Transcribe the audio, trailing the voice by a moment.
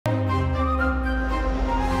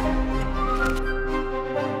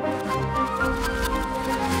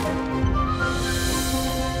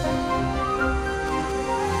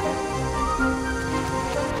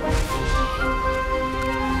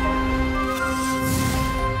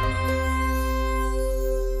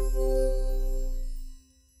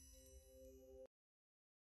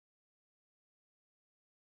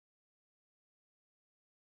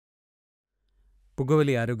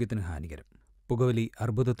പുകവലി ആരോഗ്യത്തിന് ഹാനികരം. പുകവലി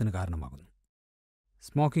അർബുദത്തിന് കാരണമാകുന്നു.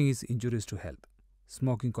 Smoking is injurious to health.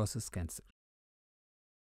 Smoking causes cancer.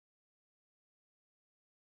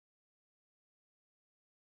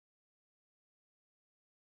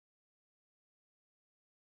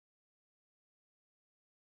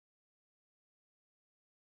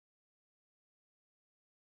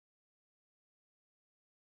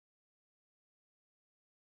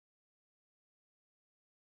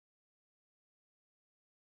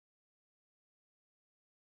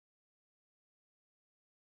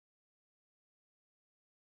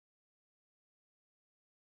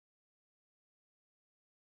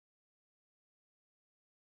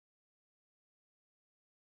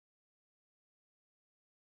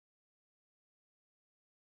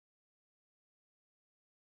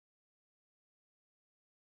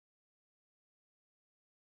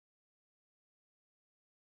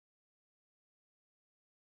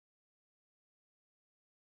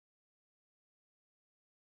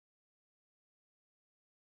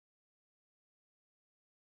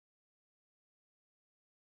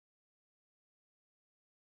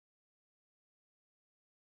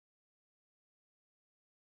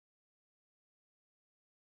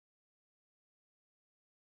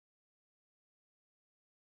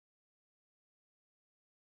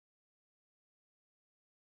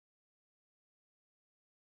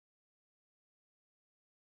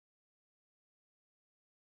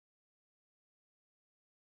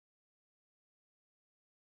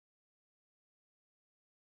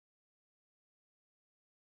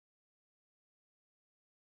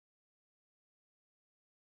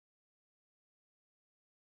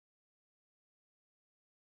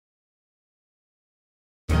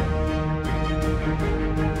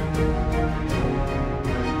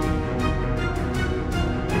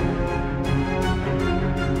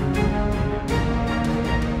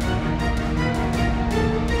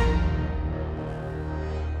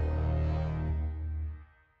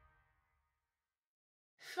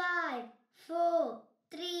 Five, four,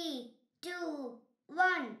 three, two,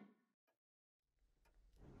 one.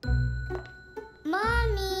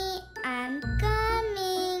 Mommy, I'm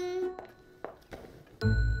coming.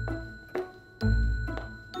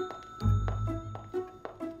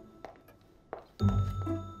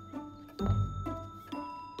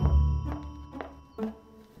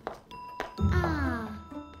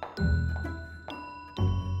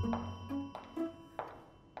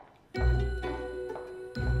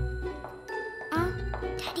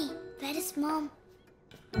 Daddy, where is Mom?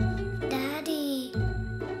 Daddy.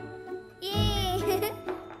 Yay!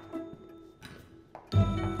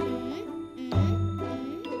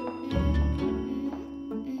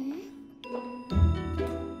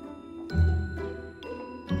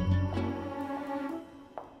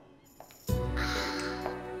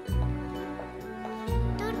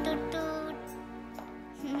 Toot, toot, toot.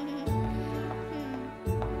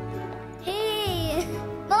 Hey,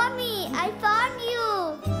 Mommy, I found you.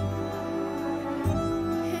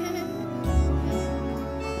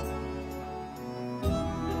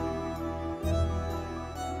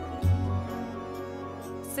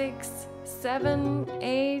 6, 7,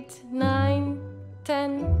 8, 9,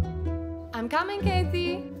 10. I'm coming,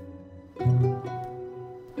 Casey.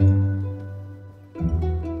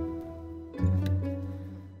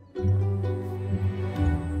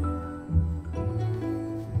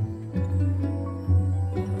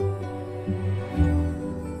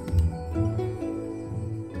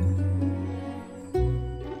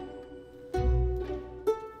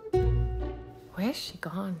 Where's she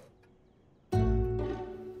gone?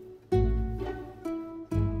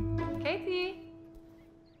 Casey?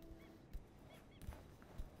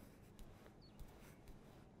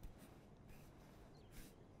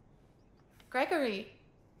 Gregory,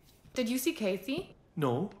 did you see Casey?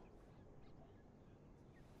 No.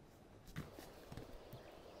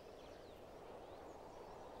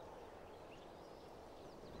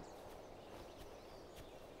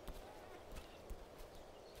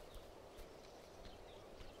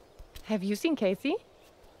 Have you seen Casey?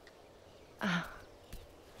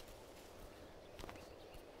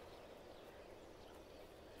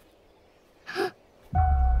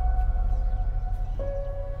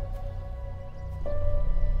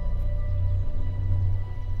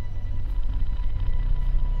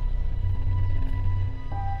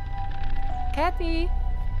 Kathy?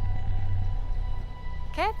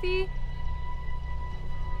 Kathy?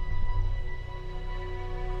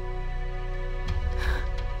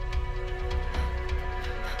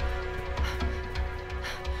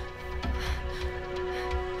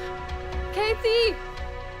 Kathy!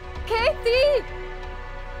 Kathy!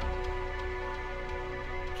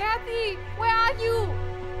 Kathy, where are you?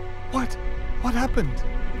 happened?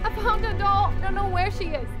 I found a doll. Don't know where she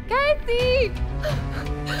is. Kathy!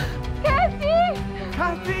 Kathy!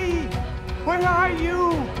 Kathy! Where are you?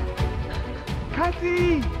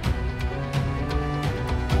 Kathy!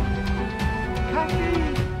 Kathy!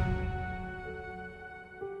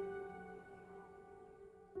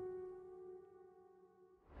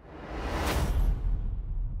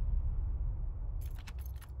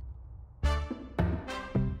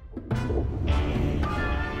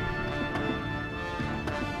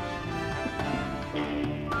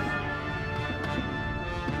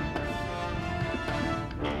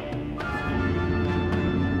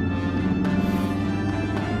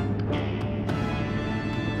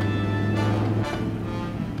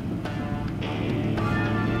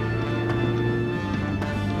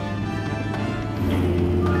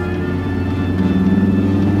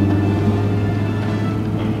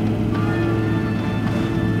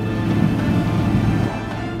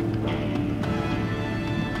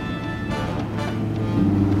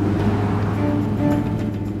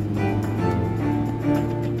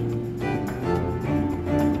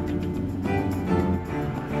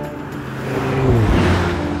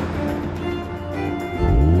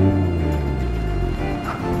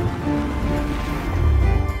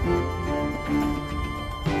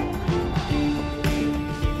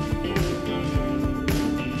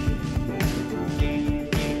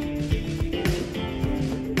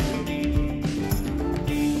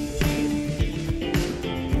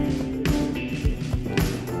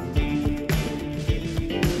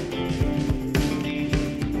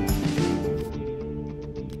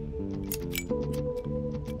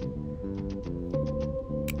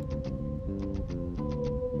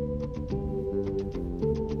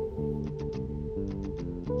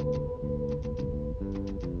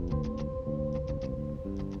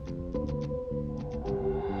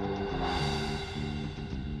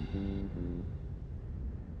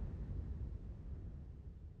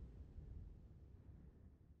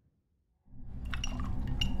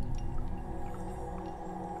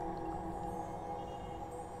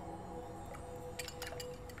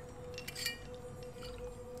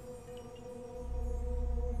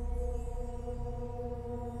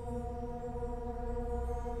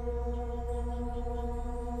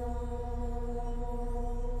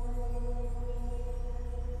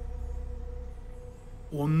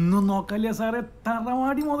 ഒന്നും നോക്കല്ലേ സാറേ,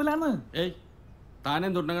 തറവാടി മുതലാണ്. ഏയ് താൻ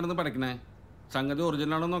എന്തുണ്ട കിടന്ന് പഠിക്കണേ? സംഗതി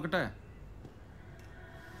original ആണോ നോക്കട്ടെ.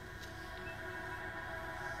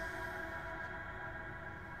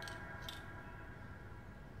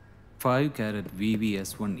 Five carrot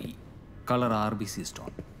VVS1E colour RBC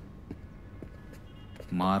stone.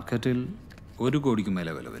 മാർക്കറ്റിൽ 1 കോടിക്ക്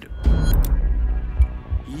മേലെ വില വരും.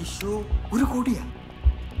 ഈശോ, 1 കോടിയാ?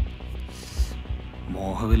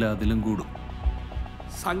 മോഹവില അതിലും കൂടും.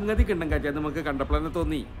 സംഗതി കിണ്ണം കാറ്റിയാൽ നമുക്ക് കണ്ടപ്പോഴെന്നെ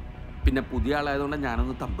തോന്നി. പിന്നെ പുതിയ ആളായതുകൊണ്ട്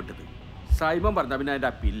ഞാനൊന്ന് തമ്പിട്ടത്. സൈമൻ പറഞ്ഞാൽ പിന്നെ അതിൻ്റെ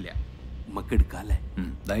അപ്പീലില്ല. നമുക്ക് എടുക്കാല്ലേ?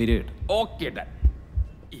 ധൈര്യമായിട്ട്. ഓക്കെ ഡാ.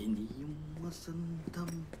 ഇനിയും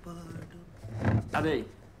വസന്തം പാടും. അതെ,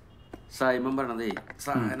 സൈമൻ പറഞ്ഞതേ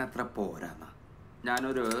സാധനം അത്ര പോരാന്നാ.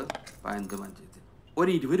 ഞാനൊരു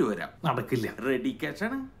 20 വരാം. നടക്കില്ല. റെഡി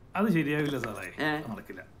ക്യാഷാണ്. അത് ശരിയാവില്ല സാറേ,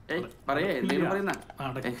 നടക്കില്ല. പറയേ, എന്തെങ്കിലും പറയുന്ന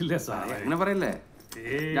നടക്കില്ല സാറേ. അങ്ങനെ പറയല്ലേ?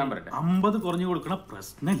 ഞാൻ പറയട്ടെ, 50 കുറഞ്ഞു കൊടുക്കണ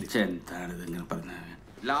പ്രശ്നമില്ല. എന്താണ് ഇതിങ്ങനെ പറഞ്ഞ?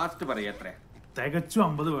 ലാസ്റ്റ് പറയാ എത്ര? തികച്ചും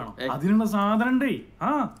 50 വേണം. അതിനുള്ള സാധനം ഉണ്ടേ. ആ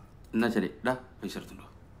എന്നാ ശരി ഡാ, പൈസ എടുത്തുണ്ടോ?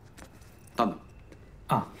 തന്നു.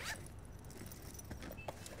 ആ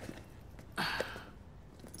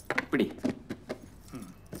പിടി.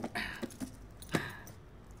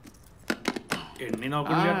 എണ്ണി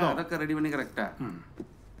നോക്കണ്ട കേട്ടോ. അതൊക്കെ റെഡി പണി കറക്റ്റാ.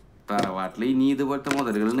 തറവാട്ടിൽ ഇനി ഇതുപോലത്തെ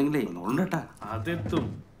മുതലുകൾ ഉണ്ടെങ്കിലേ നോണ്ടാ. അതെത്തും.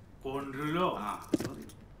 കൊണ്ടുവരല്ലോ.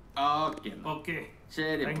 ഓക്കെ ഓക്കെ,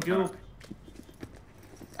 ശരി, താങ്ക് യു.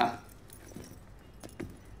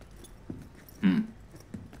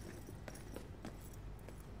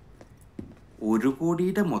 ഒരു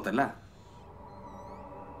കോടിയുടെ മുതലാ?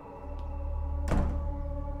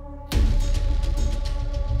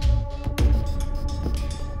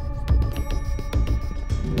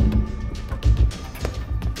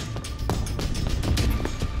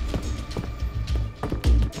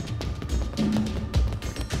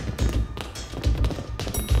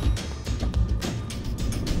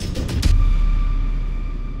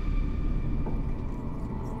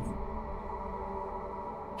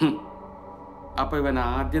 അപ്പൊ ഇവൻ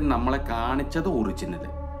ആദ്യം നമ്മളെ കാണിച്ചത് ഒറിജിനൽ,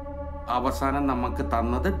 അവസാനം നമുക്ക്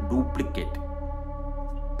തന്നത് ഡ്യൂപ്ലിക്കേറ്റ്.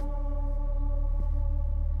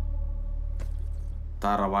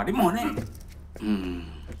 തറവാടി മോനെ.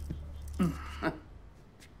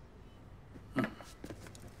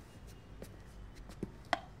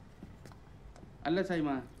 അല്ല സൈമ,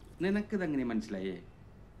 നിനക്കിതെങ്ങനെ മനസ്സിലായേ?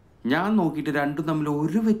 ഞാൻ നോക്കിയിട്ട് രണ്ടും തമ്മിൽ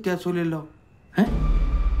ഒരു വ്യത്യാസമില്ലല്ലോ.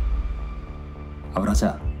 അവറാച്ച,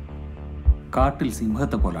 കാട്ടിൽ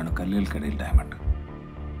സിംഹത്തെ പോലാണ് കല്ലുകൾക്കിടയിൽ ഡയമണ്ട്.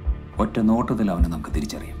 ഒറ്റ നോട്ടത്തിൽ അവനെ നമുക്ക്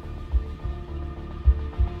തിരിച്ചറിയാം.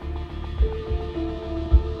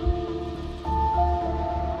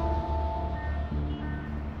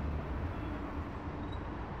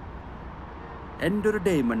 എൻ്റെ ഒരു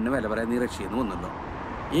ഡയമണ്ടിന് വില പറയാൻ നീ റഷ്യന്ന് വന്നല്ലോ.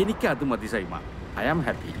 എനിക്കത് മതി സൈമ. I am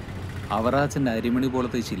happy. അവറാച്ചൻ്റെ അരിമണി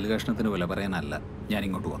പോലത്തെ ചില്ല് കഷ്ണത്തിന് വില പറയാനല്ല ഞാൻ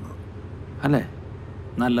ഇങ്ങോട്ട് വന്നത്. അല്ലേ?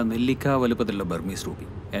 നല്ല നെല്ലിക്ക വലുപ്പത്തിലുള്ള ബർമീസ് റൂബി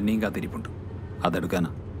എന്നെയും കാത്തിരിപ്പുണ്ട്.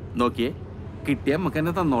 അതെടുക്കാനാ. നോക്കിയേ, കിട്ടിയ നമുക്ക്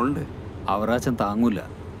തന്നെ തന്നോളുണ്ട്. അവറാച്ചൻ താങ്ങൂല.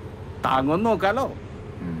 താങ്ങുമെന്ന് നോക്കാലോ.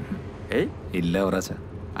 ഏയ് ഇല്ല അവറാച്ച,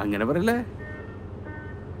 അങ്ങനെ പറയല്ലേ.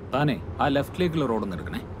 താനേ ആ ലെഫ്റ്റിലേക്കുള്ള റോഡൊന്ന്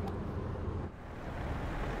എടുക്കണേ.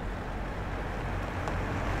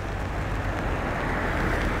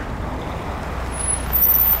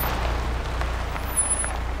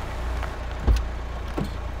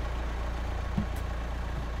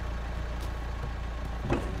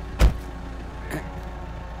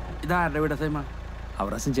 ഇതാരുടെ വീടാ സൈമ?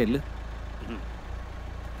 അവറാച്ചൻ ചെല്ല്.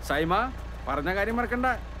 സൈമ പറഞ്ഞ കാര്യം മറക്കണ്ട.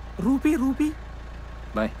 റൂപി റൂപി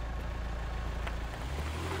ബൈ.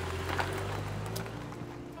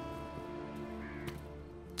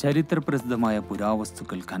 ചരിത്രപ്രസിദ്ധമായ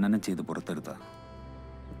പുരാവസ്തുക്കൾ ഖനനം ചെയ്ത് പുറത്തെടുത്ത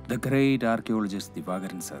the great archaeologist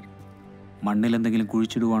Divakaran sir മണ്ണിലെന്തെങ്കിലും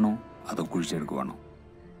കുഴിച്ചിടുവാണോ അതോ കുഴിച്ചെടുക്കുവാണോ?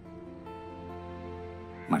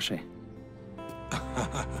 മാഷേ.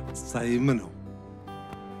 സൈമനോ?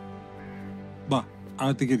 ബാ,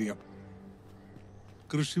 ആത്തിക്കരിക്കാം.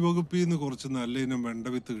 കൃഷി വകുപ്പിൽ നിന്ന് കുറച്ച് നല്ല ഇനം വെണ്ട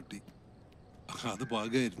വിത്ത് കിട്ടി. അത്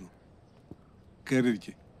പാകമായിരുന്നു.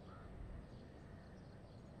 കയറിയിരിക്കെ.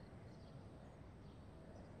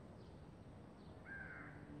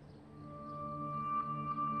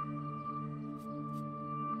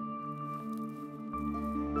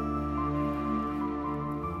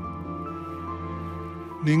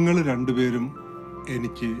 നിങ്ങൾ രണ്ടുപേരും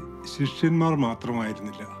എനിക്ക് ശിഷ്യന്മാർ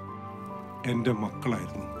മാത്രമായിരുന്നില്ല, എൻ്റെ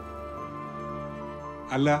മക്കളായിരുന്നു.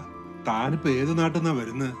 അല്ല, താനിപ്പോ ഏത് നാട്ടിൽ നിന്നാ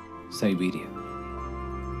വരുന്നത്? Siberia.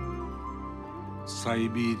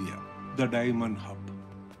 Siberia, the diamond hub.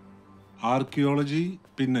 Archaeology,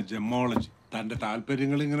 പിന്നെ ജെമ്മോളജി. തൻ്റെ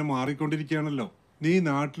താല്പര്യങ്ങൾ ഇങ്ങനെ മാറിക്കൊണ്ടിരിക്കുകയാണല്ലോ. നീ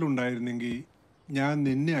നാട്ടിലുണ്ടായിരുന്നെങ്കിൽ ഞാൻ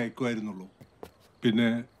നിന്നെ അയക്കുമായിരുന്നുള്ളൂ. പിന്നെ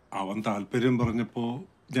അവൻ താല്പര്യം പറഞ്ഞപ്പോൾ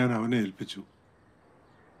ഞാൻ അവനെ ഏൽപ്പിച്ചു.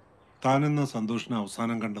 താനെന്ന സന്തോഷിനെ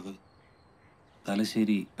അവസാനം കണ്ടത്?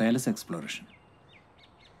 Thalassery palace exploration.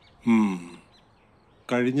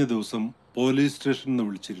 കഴിഞ്ഞ ദിവസം പോലീസ് സ്റ്റേഷനിൽ നിന്ന്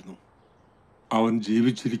വിളിച്ചിരുന്നു. അവൻ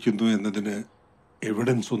ജീവിച്ചിരിക്കുന്നു എന്നതിന്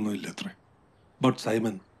എവിഡൻസ് ഒന്നുമില്ലത്രേ. ബട്ട്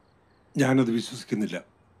സൈമൻ, ഞാനത് വിശ്വസിക്കുന്നില്ല.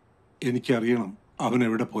 എനിക്കറിയണം അവൻ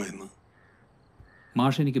എവിടെ പോയെന്ന്.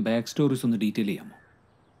 മാഷ് എനിക്ക് ബാക്ക് സ്റ്റോറീസ് ഒന്ന് ഡീറ്റെയിൽ ചെയ്യാമോ?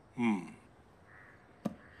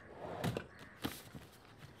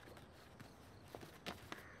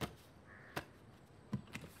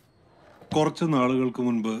 കുറച്ച് നാളുകൾക്ക്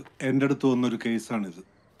മുൻപ് എൻ്റെ അടുത്ത് വന്നൊരു കേസാണിത്.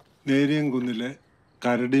 നേരിയംകുന്നിലെ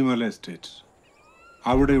കരടിമല എസ്റ്റേറ്റ്.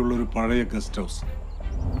 അവിടെയുള്ളൊരു പഴയ guest house.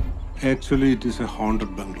 Actually it is A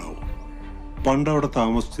haunted ബംഗ്ലാവ്. പണ്ടവിടെ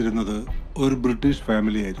താമസിച്ചിരുന്നത് ഒരു ബ്രിട്ടീഷ്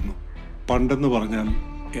ഫാമിലി ആയിരുന്നു. പണ്ടെന്ന് പറഞ്ഞാൽ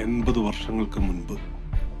 80 വർഷങ്ങൾക്ക് മുൻപ്,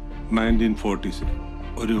 1940s.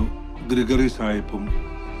 ഒരു ഗ്രിഗറി സാഹിബും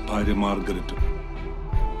ഭാര്യ മാർഗരറ്റും.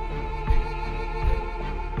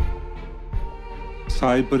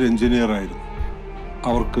 സാഹിബ് ഒരു എഞ്ചിനീയർ ആയിരുന്നു.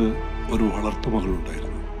 അവർക്ക് ഒരു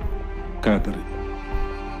വളർത്തുമകളുണ്ടായിരുന്നു, കാതറിൻ.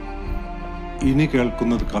 ഇനി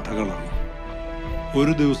കേൾക്കുന്നത് കഥകളാണ്.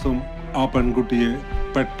 ഒരു ദിവസം ആ പെൺകുട്ടിയെ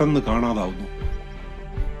പെട്ടെന്ന് കാണാതാവുന്നു.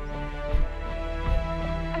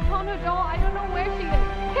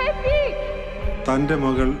 തൻ്റെ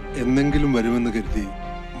മകൾ എന്നെങ്കിലും വരുമെന്ന് കരുതി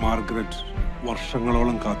മാർഗരറ്റ്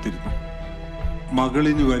വർഷങ്ങളോളം കാത്തിരുന്നു.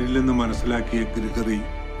 മകളിനി വരില്ലെന്ന് മനസ്സിലാക്കിയ ഗ്രിഗറി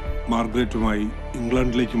മാർഗരറ്റുമായി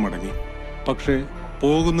ഇംഗ്ലണ്ടിലേക്ക് മടങ്ങി. പക്ഷേ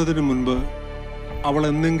പോകുന്നതിന് മുൻപ് അവൾ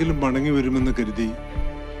എന്നെങ്കിലും മടങ്ങി വരുമെന്ന് കരുതി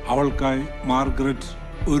അവൾക്കായി മാർഗരറ്റ്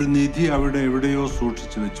ഒരു നിധി അവിടെ എവിടെയോ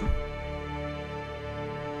സൂക്ഷിച്ചു വെച്ചു.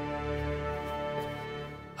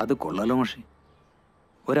 അത് കൊള്ളാലോ മാഷേ.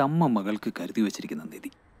 ഒരമ്മ മകൾക്ക് കരുതി വെച്ചിരിക്കുന്ന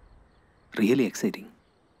നിധി. Really exciting.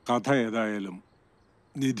 കഥ ഏതായാലും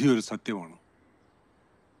നിധി ഒരു സത്യമാണ്.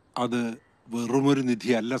 അത് വെറുമൊരു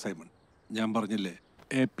നിധിയല്ല സൈമൺ. ഞാൻ പറഞ്ഞില്ലേ,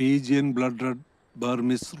 A pigeon blood red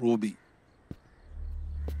ബർമിസ് Ruby.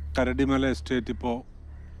 കരടിമല estate ഇപ്പോൾ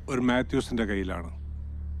ഒരു മാത്യൂസിൻ്റെ കയ്യിലാണ്,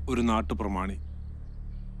 ഒരു നാട്ടുപ്രമാണി.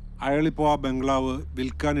 അയാളിപ്പോൾ ആ ബംഗ്ലാവ്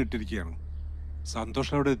വിൽക്കാനിട്ടിരിക്കുകയാണ്.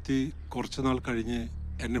 സന്തോഷം അവിടെ എത്തി കുറച്ച് നാൾ കഴിഞ്ഞ്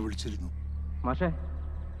എന്നെ വിളിച്ചിരുന്നു. മാഷേ,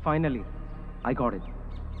 ഫൈനലി ഐ ഗോട്ട് ഇറ്റ്.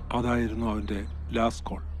 അതായിരുന്നു അവൻ്റെ last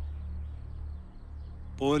call.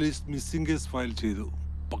 Police missing case file ചെയ്തു.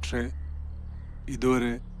 പക്ഷേ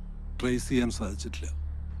ഇതുവരെ ട്രേസ് ചെയ്യാൻ സാധിച്ചിട്ടില്ല.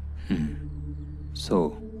 So,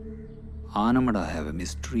 Anamada have a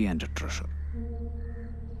mystery and a treasure.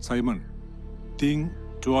 Simon, think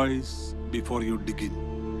twice before you ഡിഗിൻ.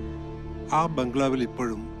 ആ ബംഗ്ലാവിൽ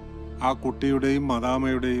ഇപ്പോഴും ആ കുട്ടിയുടെയും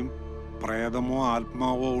മദാമയുടെയും പ്രേതമോ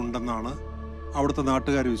ആത്മാവോ ഉണ്ടെന്നാണ് അവിടുത്തെ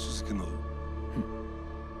നാട്ടുകാർ വിശ്വസിക്കുന്നത്.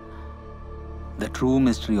 The true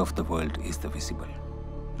mystery of the world is the visible,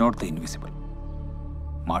 not the invisible.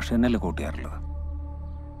 മാഷ് തന്നെയല്ലേ കൂട്ടിയാറുള്ളത്.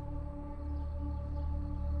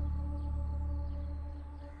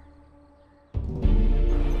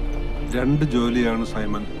 രണ്ട് ജോലിയാണ്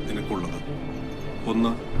സൈമൺ നിനക്കുള്ളത്.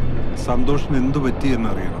 ഒന്ന്, സന്തോഷിന് എന്തു പറ്റി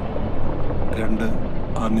എന്നറിയണം. രണ്ട്,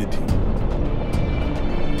 ആ നിധി.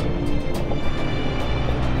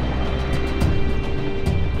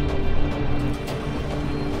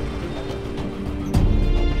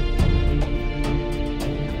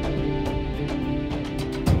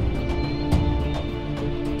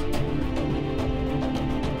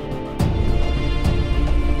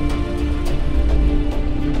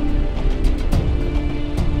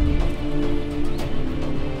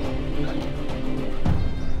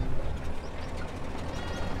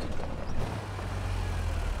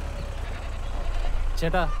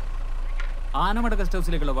 ചേട്ടാ, ആനമട ഗസ്റ്റ്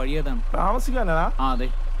ഹൗസിലേക്കുള്ള വഴി ഏതാണ്? താമസിക്കാനാ? ആ അതെ.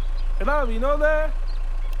 എടാ വിനോദേ,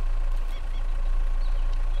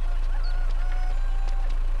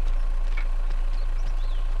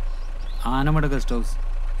 ആനമട ഗസ്റ്റ് ഹൗസ്.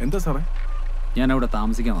 എന്താ സാറേ? ഞാൻ അവിടെ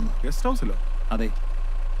താമസിക്കാൻ വന്നു. ഗസ്റ്റ് ഹൗസിലോ? അതെ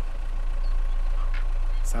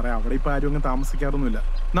സാറേ, അവിടെ ഇപ്പൊ ആരും അങ്ങ് താമസിക്കാറൊന്നുമില്ല.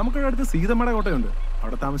 നമുക്കിവിടെ അടുത്ത് സീതമ്മയുടെ കോട്ടയുണ്ട്,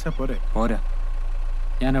 അവിടെ താമസിച്ചാ പോരെ? പോരാ,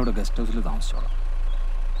 ഞാൻ അവിടെ ഗസ്റ്റ് ഹൗസിൽ താമസിച്ചോളാം.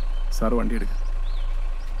 സാറ് വണ്ടി എടുക്കാം.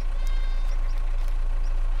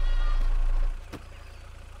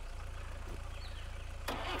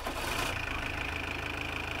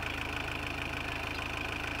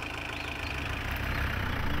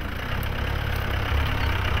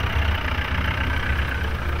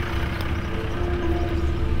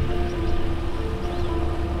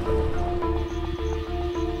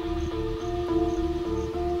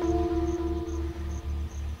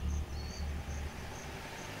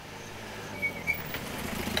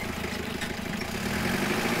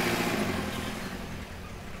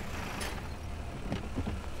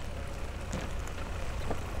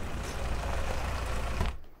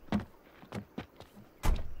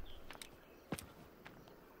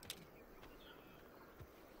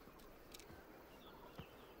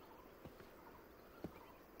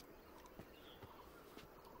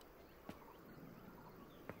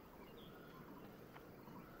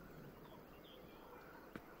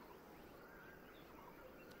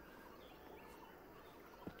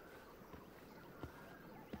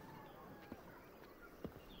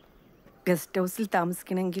 ഗസ്റ്റ് ഹൗസിൽ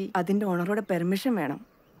താമസിക്കണമെങ്കിൽ അതിൻ്റെ ഓണറുടെ പെർമിഷൻ വേണം.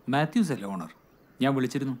 മാത്യൂസ് അല്ലേ ഓണർ? ഞാൻ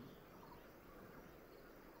വിളിച്ചിരുന്നു.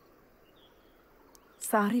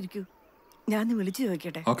 സാറിരിക്കൂ, ഞാൻ വിളിച്ചു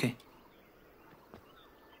ചോദിക്കട്ടെ. ഓക്കെ.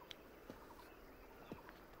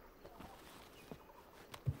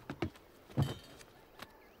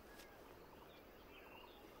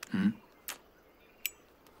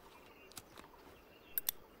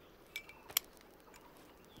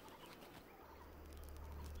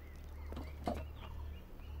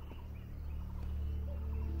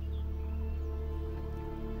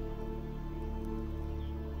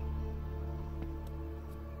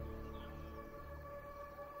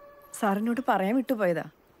 സാറിനോട് പറയാൻ വിട്ടുപോയതാ.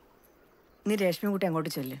 നീ രേഷ്മ കൂട്ടി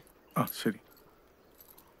അങ്ങോട്ട് ചെല്ല്. ശരി.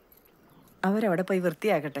 അവരവിടെ പോയി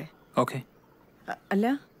വൃത്തിയാക്കട്ടെ. ഓക്കെ. അല്ല,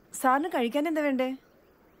 സാറിന് കഴിക്കാൻ എന്താ വേണ്ടേ?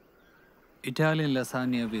 Italian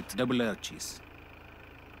lasagne with double layer cheese.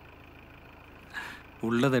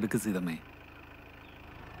 ഉള്ളതെടുക്ക് സീതമ്മേ.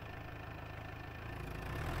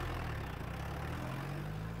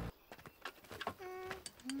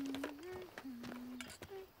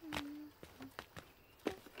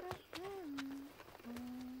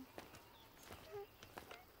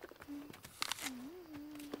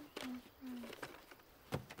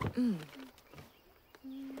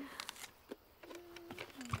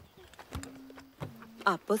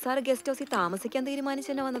 അപ്പോ സാർ ഗസ്റ്റ് ഹൗസിൽ താമസിക്കാൻ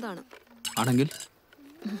തീരുമാനിച്ചെന്നെ വന്നതാണ്. ആണെങ്കിൽ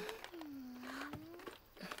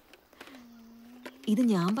ഇത്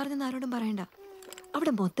ഞാൻ പറഞ്ഞെന്ന് ആരോടും പറയണ്ട.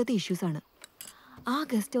 അവിടെ മൊത്തത്തെ ഇഷ്യൂസ് ആണ്. ആ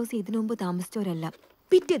ഗസ്റ്റ് ഹൗസ് ഇതിനു മുമ്പ് താമസിച്ചവരെല്ലാം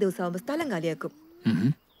പിറ്റേ ദിവസം ആവുമ്പോൾ സ്ഥലം കാലിയാക്കും.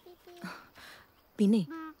 പിന്നെ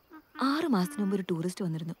 6 മാസത്തിന് മുമ്പ് ഒരു ടൂറിസ്റ്റ്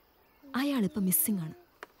വന്നിരുന്നു. അയാളിപ്പോ മിസ്സിംഗ് ആണ്.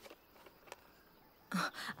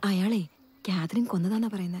 അയാളെ കാതറിൻ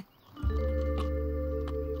കൊന്നതാന്നാ പറയുന്നത്.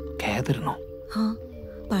 ആ,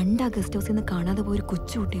 പണ്ട് ആ ഗസ്റ്റ് ഹൗസിൽ നിന്ന് കാണാതെ പോയൊരു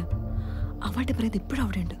കൊച്ചുകുട്ടിയാ. അവളുടെ പറയുന്നത് ഇപ്പോഴും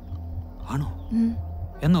അവിടെ ഉണ്ട്. ആണോ?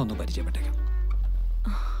 എന്നാ ഒന്ന് പരിചയപ്പെട്ടേക്കാം.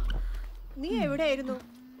 നീ എവിടെയായിരുന്നു?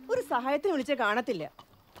 ഒരു സഹായത്തിന് വിളിച്ച കാണത്തില്ല.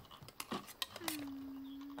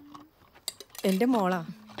 എന്റെ മോളാ.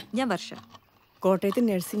 ഞാൻ വർഷ. കോട്ടയത്ത്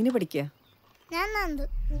നഴ്സിംഗിന് പഠിക്കുക. ഞാൻ നന്ദു.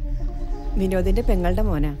 വിനോദിന്റെ പെങ്ങളുടെ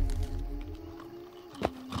മോനാ.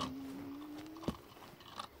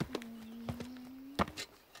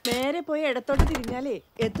 നേരെ പോയി ഇടത്തോട്ട് തിരിഞ്ഞാലേ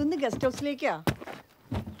എത്തുന്ന ഗസ്റ്റ് ഹൗസിലേക്കാ.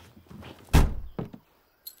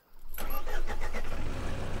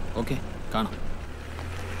 ഓക്കെ, കാണാം.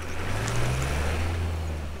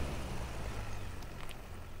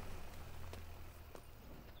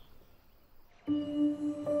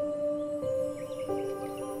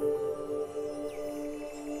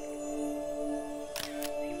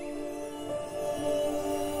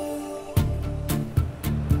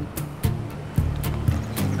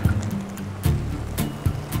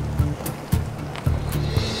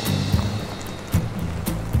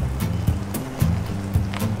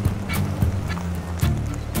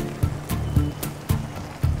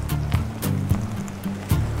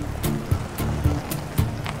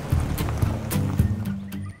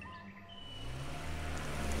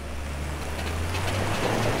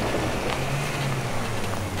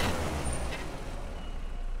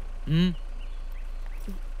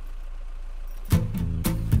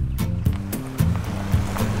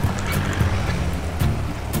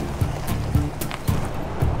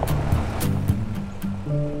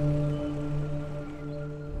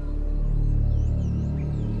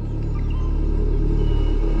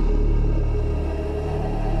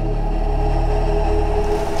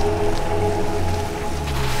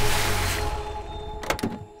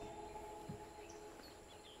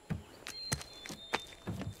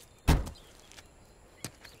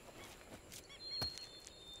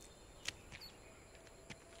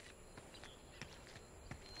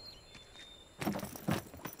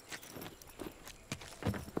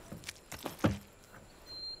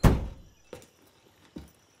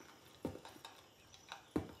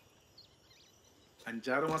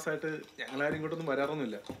 അഞ്ചാറ് മാസമായിട്ട് ഞങ്ങളാരും ഇങ്ങോട്ടൊന്നും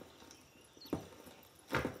വരാറൊന്നുമില്ല.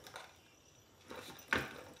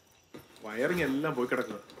 വയറിങ് എല്ലാം പോയി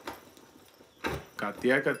കിടക്കുക.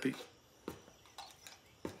 കത്തിയാ കത്തി.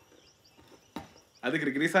 അത്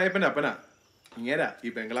ഗ്രിഗറി സാഹിബിന്റെ അപ്പനാ. ഇങ്ങേരാ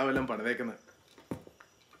ഈ ബംഗ്ലാവെല്ലാം പണിതേക്കുന്നത്.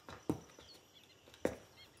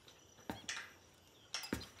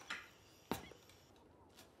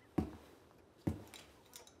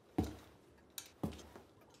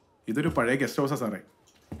 ഇതൊരു പഴയ ഗസ്റ്റ് ഹൗസാ സാറേ.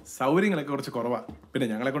 സൗകര്യങ്ങളൊക്കെ കുറച്ച് കുറവാ. പിന്നെ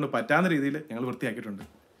ഞങ്ങളെ കൊണ്ട് പറ്റാവുന്ന രീതിയിൽ ഞങ്ങൾ വൃത്തിയാക്കിയിട്ടുണ്ട്.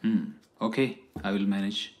 Okay, I will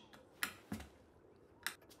manage.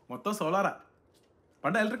 മൊത്തം സോളാറാ.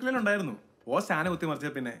 പണ്ട് ഇലക്ട്രിക് ലൈൻ ഉണ്ടായിരുന്നു. പോസ്റ്റ് ആന കുത്തി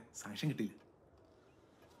മറിച്ച പിന്നെ സാങ്ഷൻ കിട്ടിയില്ല.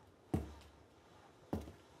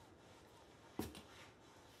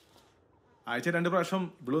 ആഴ്ച 2 പ്രാവശ്യം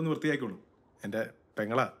ഇവിടെ ഒന്ന് വൃത്തിയാക്കിയുള്ളൂ. എൻ്റെ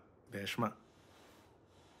പെങ്ങളാ രേഷ്മ.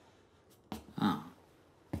 ആ,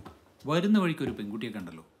 വരുന്ന വഴിക്ക് ഒരു പെൺകുട്ടിയെ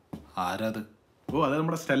കണ്ടല്ലോ. ആരാത്? ഓ, അത്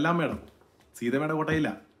നമ്മുടെ സ്റ്റെല്ല മേഡം. സീതമേടെ കോട്ടയില്ല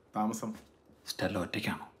താമസം. സ്റ്റെല്ല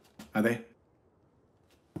ഒറ്റയ്ക്കാണോ? അതെ.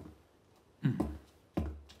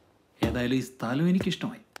 ഏതായാലും ഈ സ്ഥലം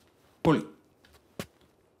എനിക്കിഷ്ടമായി. പൊളി.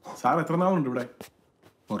 സാർ എത്ര നാളുണ്ട് ഇവിടെ?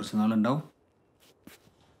 കുറച്ച് നാളുണ്ടാവും.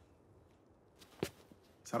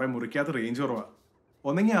 സാറേ, മുറിക്കകത്ത് റേഞ്ച് കുറവാ.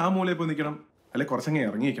 ഒന്നെങ്കിൽ ആ മൂലയിൽ പോയി നിൽക്കണം, അല്ലെ കുറച്ചെങ്കിൽ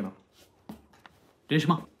ഇറങ്ങിയിരിക്കണം.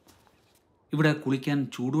 രേഷ്മ, ഇവിടെ കുളിക്കാൻ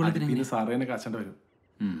ചൂടുവെള്ളത്തിന് പിന്നെ സാറേ തന്നെ കാച്ചേണ്ട വരും.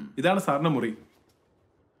 ഇതാണ് സാറിന്റെ മുറി.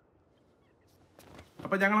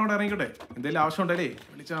 അപ്പൊ ഞങ്ങൾ അവിടെ ഇറങ്ങിക്കോട്ടെ. എന്തെങ്കിലും ആവശ്യം ഉണ്ടല്ലേ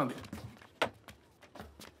വിളിച്ചാൽ മതി.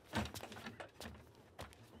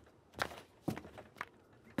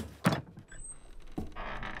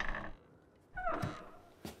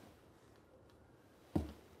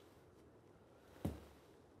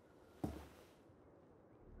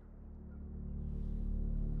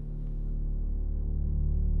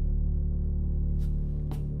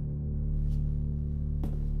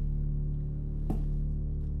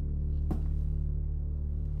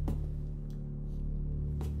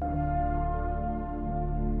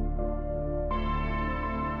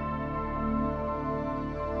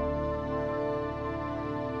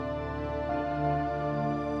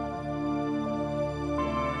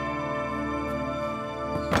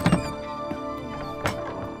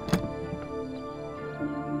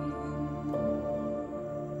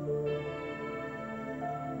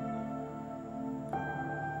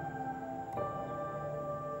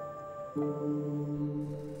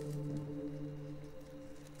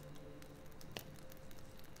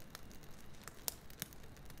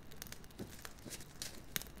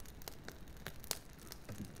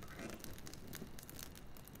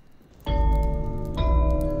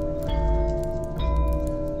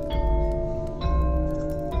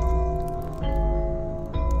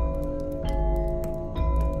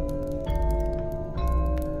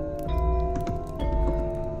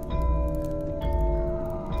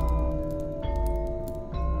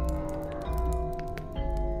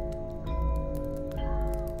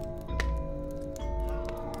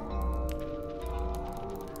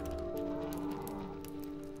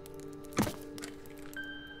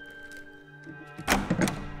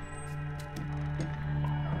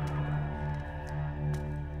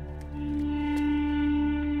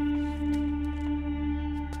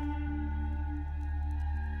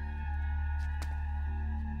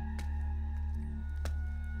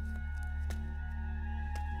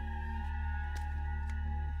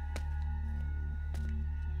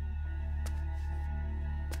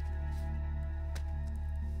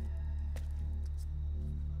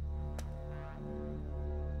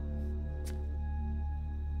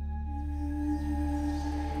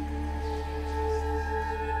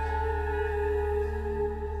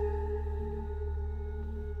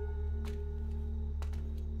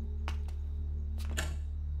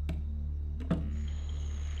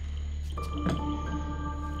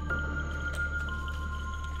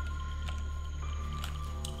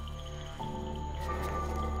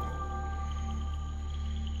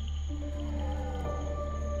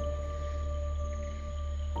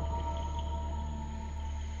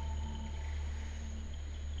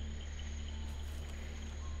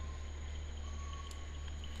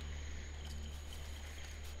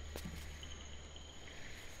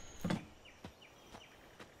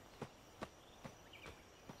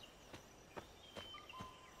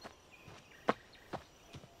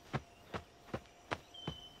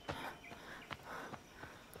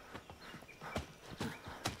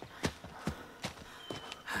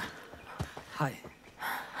 Hi,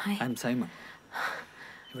 I M Simon.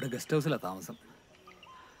 ഇവിടെ ഗസ്റ്റ് ഹൗസിലാണ് താമസം.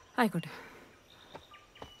 ആയിക്കോട്ടെ.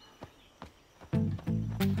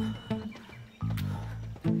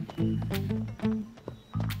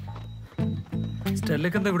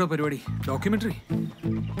 സ്റ്റെല്ലക്ക് എന്താ ഇവിടെ പരിപാടി? ഡോക്യുമെന്ററി?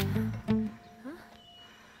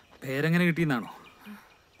 പേരെങ്ങനെ കിട്ടിയെന്നാണോ?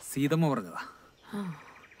 സീതമ്മ പറഞ്ഞതാ.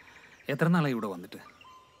 എത്ര നാളായി ഇവിടെ വന്നിട്ട്?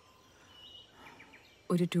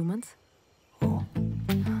 ഒരു 2 months. ഓ,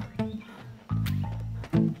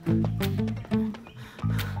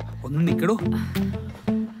 ഒന്ന് നിൽക്കടോ.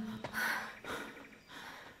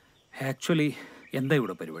 ആക്ച്വലി എന്താ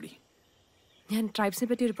ഇവിടെ പരിപാടി? ഞാൻ ട്രൈബ്സിനെ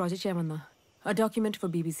പറ്റി ഒരു പ്രോജക്റ്റ് ചെയ്യാൻ വന്ന ഡോക്യുമെന്റ്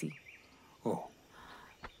ഫോർ BBC. ഓ,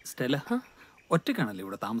 സ്റ്റെല്ല ഒറ്റയ്ക്കാണല്ലേ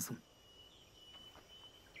ഇവിടെ താമസം?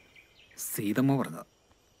 സീതമ്മ പറഞ്ഞതാ.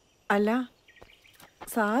 അല്ല,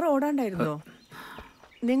 സാർ ഓടാണ്ടായിരുന്നോ?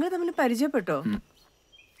 നിങ്ങൾ തമ്മിൽ പരിചയപ്പെട്ടോ?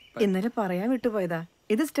 ഇന്നലെ പറയാൻ വിട്ടുപോയതാ.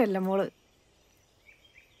 ഇത് സ്റ്റെല്ല മോള്.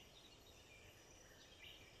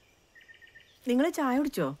 നിങ്ങൾ ചായ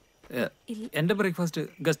കുടിച്ചോ? എന്റെ ബ്രേക്ക്ഫാസ്റ്റ്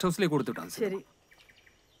ഗസ്റ്റ് ഹൗസിലേക്ക് കൊടുത്തിട്ടാണ്. ശരി.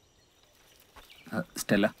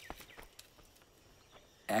 സ്റ്റെല്ല,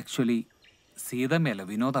 ആക്ച്വലി സീതമ്മയല്ല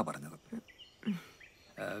വിനോദ പറഞ്ഞത്.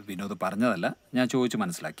 വിനോദ് പറഞ്ഞതല്ല, ഞാൻ ചോദിച്ചു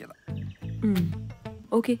മനസ്സിലാക്കിയതാ.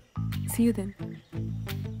 Okay, see you then.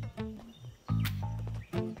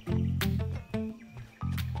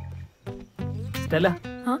 Stella,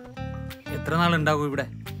 എത്ര നാളുണ്ടാവും ഇവിടെ?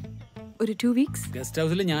 ഒരു 2 weeks. ഗസ്റ്റ്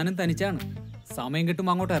ഹൗസിൽ ഞാനും തനിച്ചാണ്. സമയം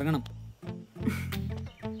കിട്ടുമ്പോൾ അങ്ങോട്ട് ഇറങ്ങണം.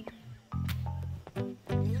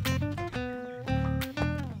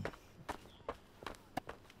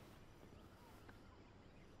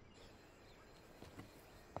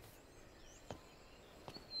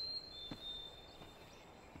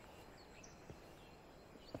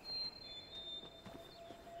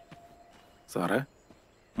 സാറേ,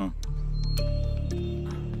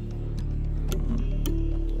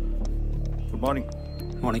 ഗുഡ് മോർണിംഗ്.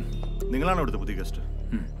 മോർണിംഗ്. നിങ്ങളാണോ ഇവിടുത്തെ പുതിയ ഗസ്റ്റ്?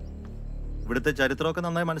 ഇവിടുത്തെ ചരിത്രമൊക്കെ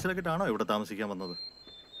നന്നായി മനസ്സിലാക്കിയിട്ടാണോ ഇവിടെ താമസിക്കാൻ വന്നത്?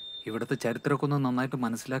 ഇവിടുത്തെ ചരിത്രമൊക്കെ ഒന്ന് നന്നായിട്ട്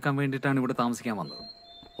മനസ്സിലാക്കാൻ വേണ്ടിയിട്ടാണ് ഇവിടെ താമസിക്കാൻ വന്നത്.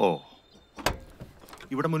 ഓ,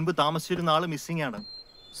 ഇവിടെ മുൻപ് താമസിച്ചിരുന്ന ആള് മിസ്സിംഗ് ആണ്.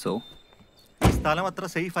 സോ ഈ സ്ഥലം അത്ര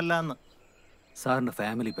സേഫ് അല്ല എന്ന്. സാറിൻ്റെ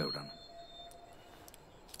ഫാമിലി ഇപ്പോൾ എവിടെയാണ്?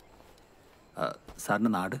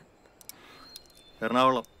 സാറിൻ്റെ നാട്?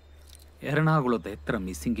 എറണാകുളം. എറണാകുളത്ത് എത്ര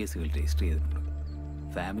മിസ്സിംഗ് കേസുകൾ രജിസ്റ്റർ ചെയ്തിട്ടുണ്ട്?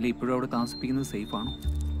 ഫാമിലി ഇപ്പോഴും അവിടെ താമസിപ്പിക്കുന്നത് സേഫ് ആണോ?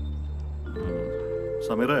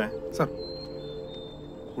 സമീറേ, സർ.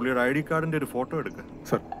 പുള്ളിയുടെ ID കാർഡിന്റെ ഒരു ഫോട്ടോ എടുക്കുക.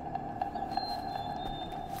 സർ.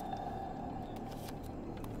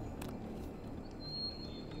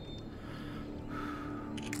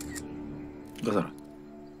 Sir,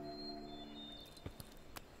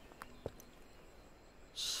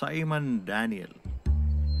 Simon Daniel.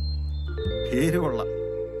 പേര് കൊള്ളാം.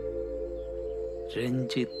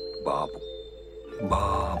 രഞ്ജിത്ത് ബാബു.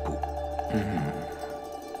 ബാബു.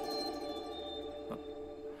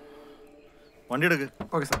 വണ്ടി എടുക്ക്.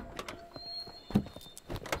 Okay sir.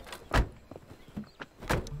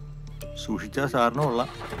 സൂക്ഷിച്ചാൽ സാറിനും ഉള്ള.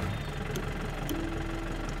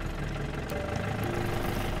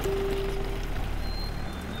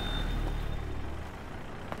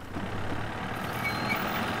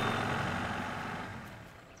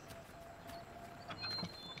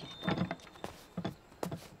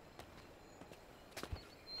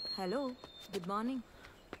 Hello, good morning.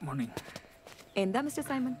 മോർണിംഗ്. എന്താ മിസ്റ്റർ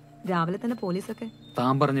സൈമൺ, രാവിലെ തന്നെ പോലീസൊക്കെ?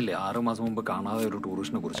 താൻ പറഞ്ഞില്ലേ 6 മാസം മുമ്പ് കാണാതെ ഒരു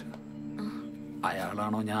ടൂറിസ്റ്റിനെ കുറിച്ച്?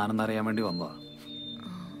 അയാളാണോ ഞാനെന്നറിയാൻ വേണ്ടി വന്നതാ.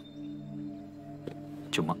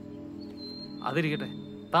 ചുമ്മാ. അതിരിക്കട്ടെ,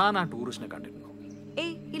 താൻ ആ ടൂറിസ്റ്റിനെ കണ്ടിട്ടുണ്ടോ?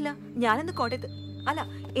 ഏയ് ഇല്ല, ഞാനിന്ന് കോട്ടയത്ത്. അല്ല,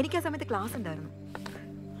 എനിക്ക് ആ സമയത്ത് ക്ലാസ് ഉണ്ടായിരുന്നു.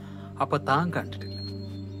 അപ്പൊ താൻ കണ്ടിട്ടില്ല?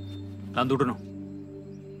 താൻ തൊടണോ?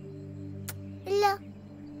 ഇല്ല.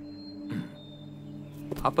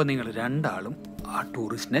 അപ്പൊ നിങ്ങൾ രണ്ടാളും ആ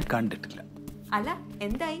ടൂറിസ്റ്റിനെ കണ്ടിട്ടില്ല? അല്ല,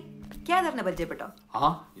 എന്തായി? ക്യാദറിനെ പരിചയപ്പെട്ടോ? ആ,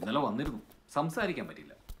 ഇന്നലെ വന്നിരുന്നു. സംസാരിക്കാൻ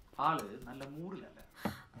പറ്റില്ല. ആള് നല്ല മൂഡിലല്ല.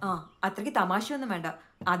 ആ, അത്രയ്ക്ക് തമാശയൊന്നും വേണ്ട.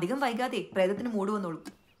 അധികം വൈകാതെ പ്രേതത്തിന് മൂട് വന്നോളൂ.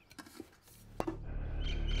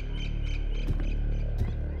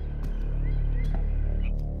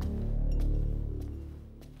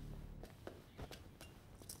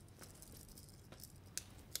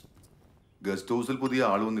 ഗസ്റ്റ് ഹൗസിൽ പുതിയ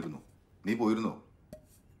ആള് വന്നിരുന്നു. നീ പോയിരുന്നോ?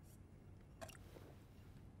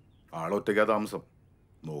 ആളൊറ്റയ്ക്കാ താമസം.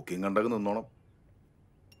 നോക്കിയും കണ്ടൊക്കെ നിന്നോണം.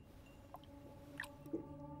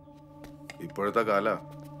 ഇപ്പോഴത്തെ കാല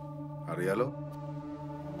അറിയാലോ.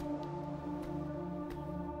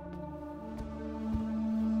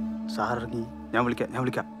 സാർ ഇറങ്ങി. ഞാൻ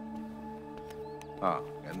വിളിക്കാം. ആ,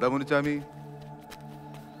 എന്താ മുനിച്ചാമി?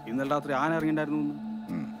 ഇന്നലെ രാത്രി ആന ഇറങ്ങിണ്ടായിരുന്നു.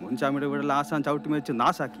 കുഞ്ചാമിയുടെ വീട്ടിൽ ആശാൻ ചവിട്ടി വെച്ച്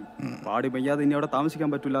നാശാക്കി. പാടി പെയ്യാതെ ഇനി അവിടെ താമസിക്കാൻ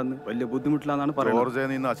പറ്റില്ല എന്ന് വലിയ ബുദ്ധിമുട്ടില്ലാന്നാണ് പറയുന്നത്. ജോർജ്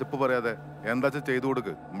നീ നശിപ്പ് പറയാതെ എന്താ ചെയ്തു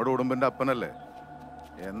കൊടുക്ക്. നമ്മുടെ ഉടുമ്പിന്റെ അപ്പനല്ലേ.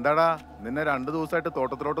 എന്താടാ നിന്നെ 2 ദിവസമായിട്ട്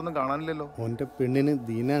തോട്ടത്തിലോട്ടൊന്നും കാണാനില്ലല്ലോ. ഓന്റെ പെണ്ണിന്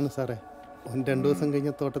ദീനാണ് സാറേ. ഓൻ 2 ദിവസം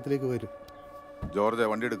കഴിഞ്ഞ തോട്ടത്തിലേക്ക് വരും. ജോർജ്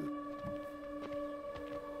വണ്ടി എടുക്ക്.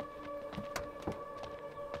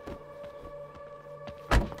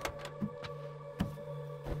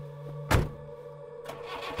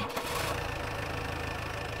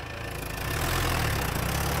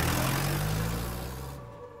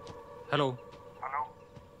 ഹലോ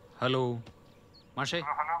ഹലോ മാഷേ.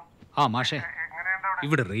 ആ മാഷേ,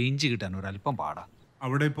 ഇവിടെ റേഞ്ച് കിട്ടാൻ ഒരല്പം പാടാ.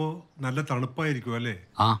 അവിടെ ഇപ്പോ നല്ല തണുപ്പായിരിക്കും അല്ലേ?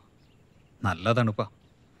 ആ, നല്ല തണുപ്പാ.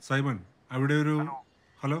 സൈമൺ, അവിടെ ഒരു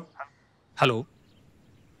ഹലോ ഹലോ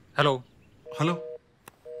ഹലോ ഹലോ.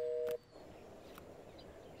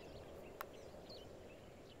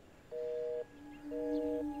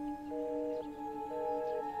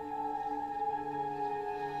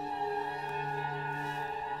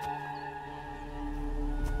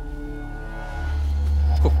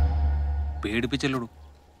 പേടിപ്പിച്ചല്ലോടൂ.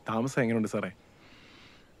 താമസം എങ്ങനെയുണ്ട് സാറേ?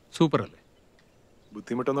 സൂപ്പർ അല്ലേ?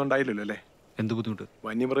 ബുദ്ധിമുട്ടൊന്നും ഉണ്ടായില്ലല്ലോ അല്ലേ? എന്ത് ബുദ്ധിമുട്ട്?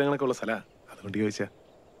 വന്യമൃഗങ്ങളൊക്കെ ഉള്ള സ്ഥലമാണ്, അതുകൊണ്ട് ചോദിച്ചാ.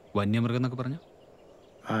 വന്യമൃഗം എന്നൊക്കെ പറഞ്ഞ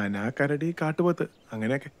ആന, കരടി, കാട്ടുപോത്ത്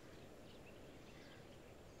അങ്ങനെയൊക്കെ.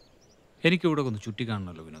 എനിക്കിവിടെ ഒന്ന് ചുറ്റി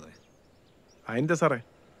കാണണമല്ലോ വിനോദേ. അതിൻ്റെ സാറേ,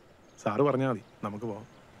 സാറ് പറഞ്ഞാൽ മതി, നമുക്ക് പോവാം.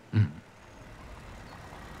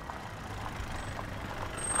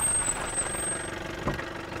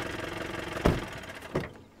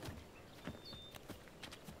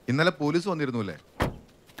 ഇന്നലെ പോലീസ് വന്നിരുന്നു അല്ലേ?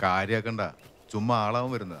 കാര്യാക്കണ്ട, ചുമ്മാ ആളാവും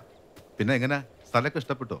വരുന്നതാ. പിന്നെ എങ്ങനെ, സ്ഥലമൊക്കെ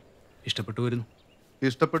ഇഷ്ടപ്പെട്ടോ? ഇഷ്ടപ്പെട്ടു വരുന്നു.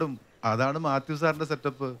 ഇഷ്ടപ്പെടും, അതാണ് മാത്യു സാറിന്റെ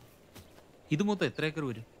സെറ്റപ്പ്. ഇത് മൊത്തം എത്ര ഏക്കർ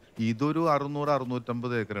വരും? ഇതൊരു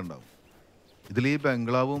 600-650 ഏക്കർ ഉണ്ടാവും. ഇതിൽ ഈ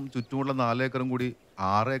ബംഗ്ലാവും ചുറ്റുമുള്ള 4 ഏക്കറും കൂടി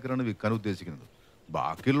 6 ഏക്കറാണ് വിൽക്കാൻ ഉദ്ദേശിക്കുന്നത്.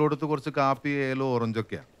 ബാക്കിയുള്ളിടത്ത് കുറച്ച് കാപ്പി, ഏലോ,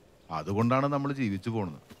 ഓറഞ്ചൊക്കെയാണ്. അതുകൊണ്ടാണ് നമ്മൾ ജീവിച്ചു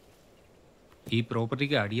പോകുന്നത്. ഈ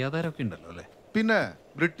പ്രോപ്പർട്ടിക്ക് അടിയാധാരമൊക്കെ ഉണ്ടല്ലോ അല്ലേ? പിന്നെ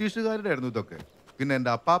ബ്രിട്ടീഷുകാരുടെ ആയിരുന്നു ഇതൊക്കെ. പിന്നെ എൻ്റെ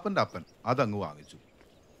അപ്പാപ്പൻ്റെ അപ്പൻ അതങ്ങ് വാങ്ങിച്ചു.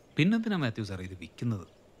 പിന്നെന്തിനാ മാത്യു സാർ ഇത് വിൽക്കുന്നത്?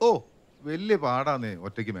 ഓ, വലിയ പാടാന്നേ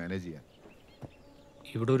ഒറ്റയ്ക്ക് മാനേജ് ചെയ്യാൻ.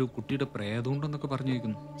 ഇവിടെ ഒരു കുട്ടിയുടെ പ്രേതമുണ്ടെന്നൊക്കെ പറഞ്ഞു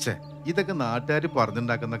കേൾക്കുന്നു. ഛേ, ഇതൊക്കെ നാട്ടുകാർ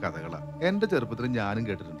പറഞ്ഞുണ്ടാക്കുന്ന കഥകളാ. എൻ്റെ ചെറുപ്പത്തിൽ ഞാനും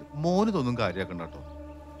കേട്ടിട്ടുണ്ട്. മോന് തോന്നും കാര്യമാക്കണ്ട കേട്ടോ.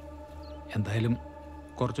 എന്തായാലും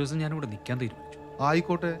കുറച്ച് ദിവസം ഞാനിവിടെ നിൽക്കാൻ തീരുമാനിച്ചു.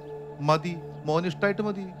 ആയിക്കോട്ടെ, മതി. മോന് ഇഷ്ടമായിട്ട്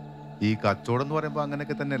മതി. ഈ കച്ചവടം എന്ന് പറയുമ്പോൾ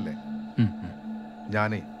അങ്ങനെയൊക്കെ തന്നെയല്ലേ.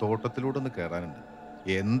 ഞാനേ തോട്ടത്തിലൂടെ ഒന്ന് കയറാനുണ്ട്.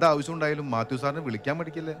 എന്താവശ്യം ഉണ്ടായാലും മാത്യു സാറിനെ വിളിക്കാൻ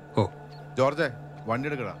മടിക്കല്ലേ. ഓ ജോർജെ, വണ്ടി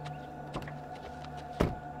എടുക്കടാ.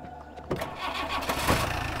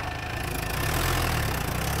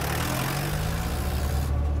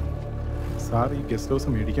 സാർ ഈ ഗസ്റ്റ്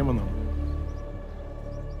ഹൗസ് മേടിക്കാൻ വന്നാണ്.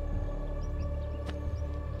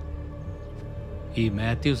 ഈ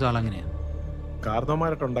മാത്യു സാർ അങ്ങനെയാ?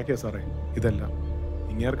 കാർന്നോമാരായിട്ട് ഉണ്ടാക്കിയ സാറേ ഇതെല്ലാം.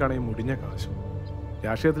 ഇങ്ങേർക്കാണെങ്കിൽ മുടിഞ്ഞ കാശും.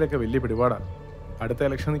 രാഷ്ട്രീയത്തിലൊക്കെ വലിയ പിടിപാടാ. അടുത്ത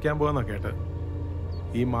ഇലക്ഷൻ നിൽക്കാൻ പോകാന്നാ കേട്ട്.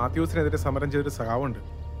 ഈ മാത്യൂസിനെതിരെ സമരം ചെയ്തൊരു സഖാവുണ്ട്.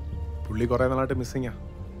 പുള്ളി കുറേ നാളായിട്ട് മിസ്സിങ്ങാ.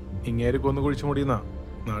 ഇങ്ങേര് കൊന്നു കുഴിച്ചു മൂടിയെന്നാ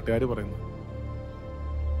നാട്ടുകാർ പറയുന്നത്.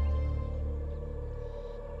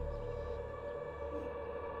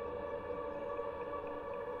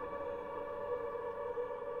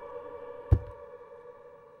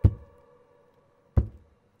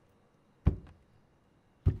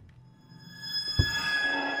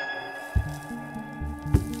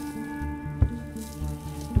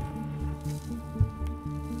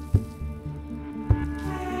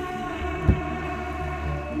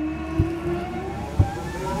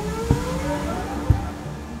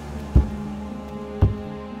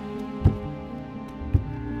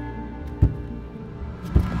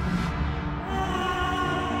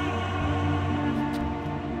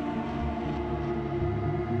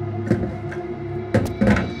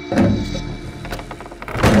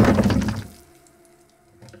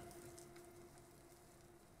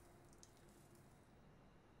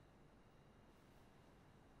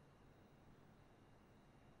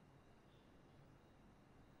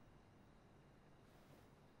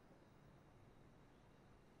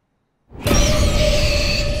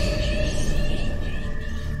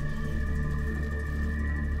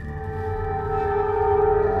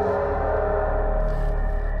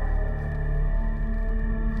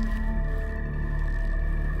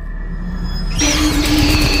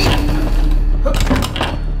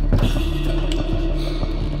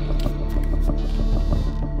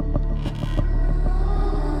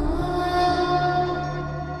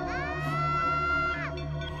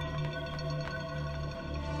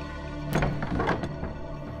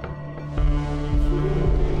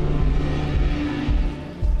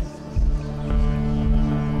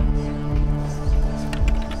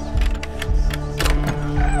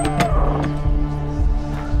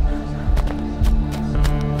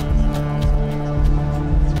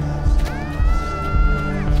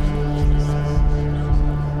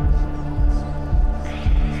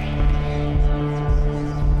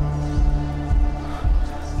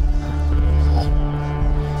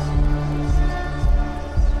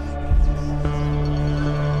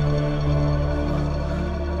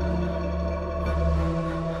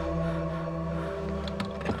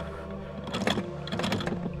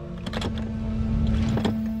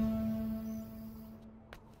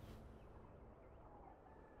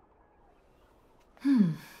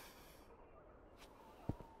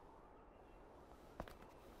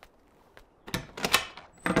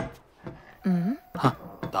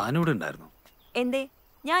 ഭാനുവിടെ ഉണ്ടായിരുന്നു. എന്തേ?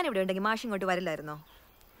 ഞാനിവിടെ ഉണ്ടെങ്കിൽ മാഷ് ഇങ്ങോട്ട് വരില്ലായിരുന്നോ?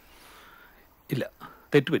 ഇല്ല,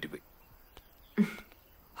 തെറ്റുപറ്റിപ്പോയി.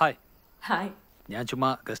 ഹായ്. ഹായ്. ഞാൻ ചുമ്മാ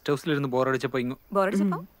ഗസ്റ്റ് ഹൗസിലിരുന്ന് ബോറടിച്ചപ്പോ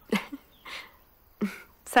ബോറടിച്ചപ്പോ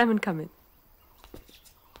Simon, come in.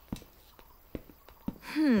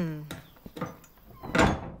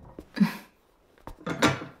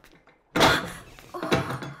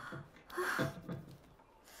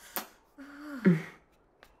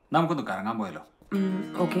 നമുക്കൊന്ന് കറങ്ങാൻ പോയാലോ?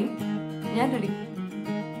 ഓക്കെ, ഞാൻ റെഡി.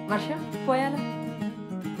 വർഷ പോയാലോ?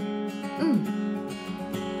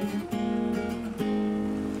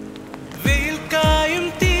 വെയിൽക്കായും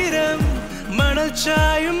തീരം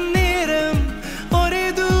മണൽച്ചായും നേരം ഒരേ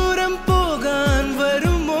ദൂരം പോകാൻ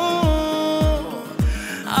വരുമോ?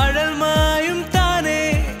 അഴൽമായും താനെ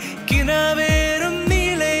കിനാവേറും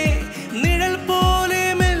നീളെ നിഴൽ പോലെ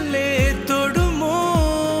മെല്ലെ തൊടുമോ?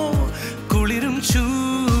 കുളിരും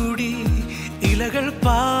ചൂടി ഇലകൾ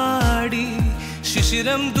പാടി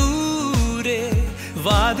ശിശിരം ദൂരെ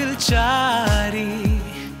വാതിൽ ചാരി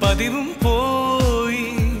പതിവും പോയി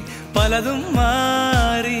പലതും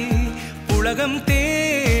മാറി പുളകം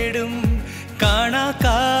തേടും കാണാ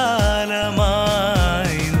കാലമായി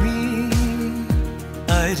നീ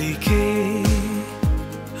അരികെ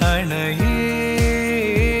അണയേ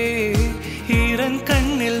ഈറൻ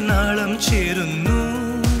കണ്ണിൽ നാളം ചേരുന്നു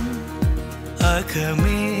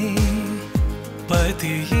അകമേ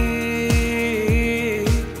പതിയേ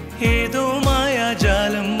ഏതോ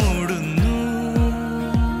മായാജാലം മൂടുന്നു.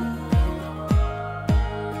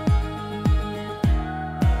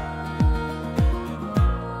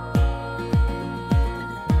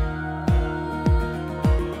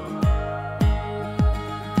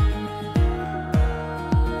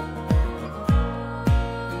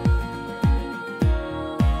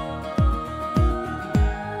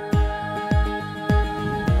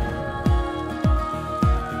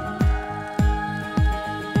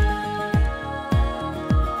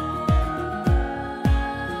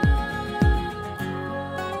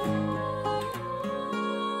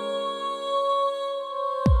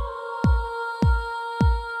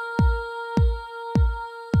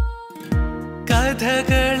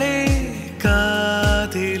 കഥകളെ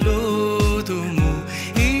കാതിലോതുമോ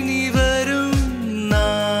ഇനി വരും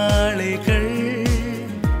നാളുകൾ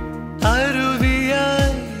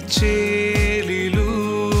അരുവിയായി ചേലിലൂറുമോ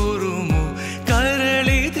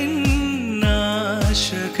കരളിതിൻ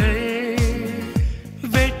ആശകൾ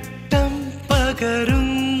വെട്ടം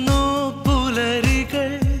പകരുന്നോ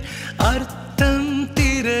പുലരികൾ അർത്ഥം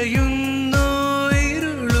തിരയുന്നോ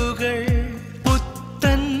ഇരുളുകൾ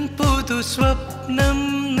പുത്തൻ പുതു സ്വപ്നം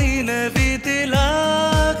നിലവിതിലാകവേ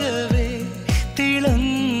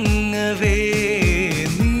തിളങ്ങവേ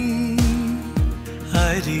നീ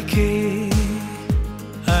അരികെ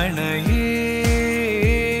അണയേ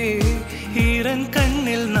ഈറൻ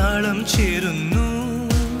കണ്ണിൽ നാളം ചേരുന്നു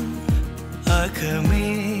അകമേ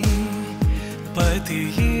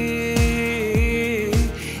പതിയേ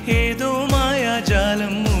ഏതോ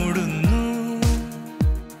മായാജാലം മൂടുന്നു.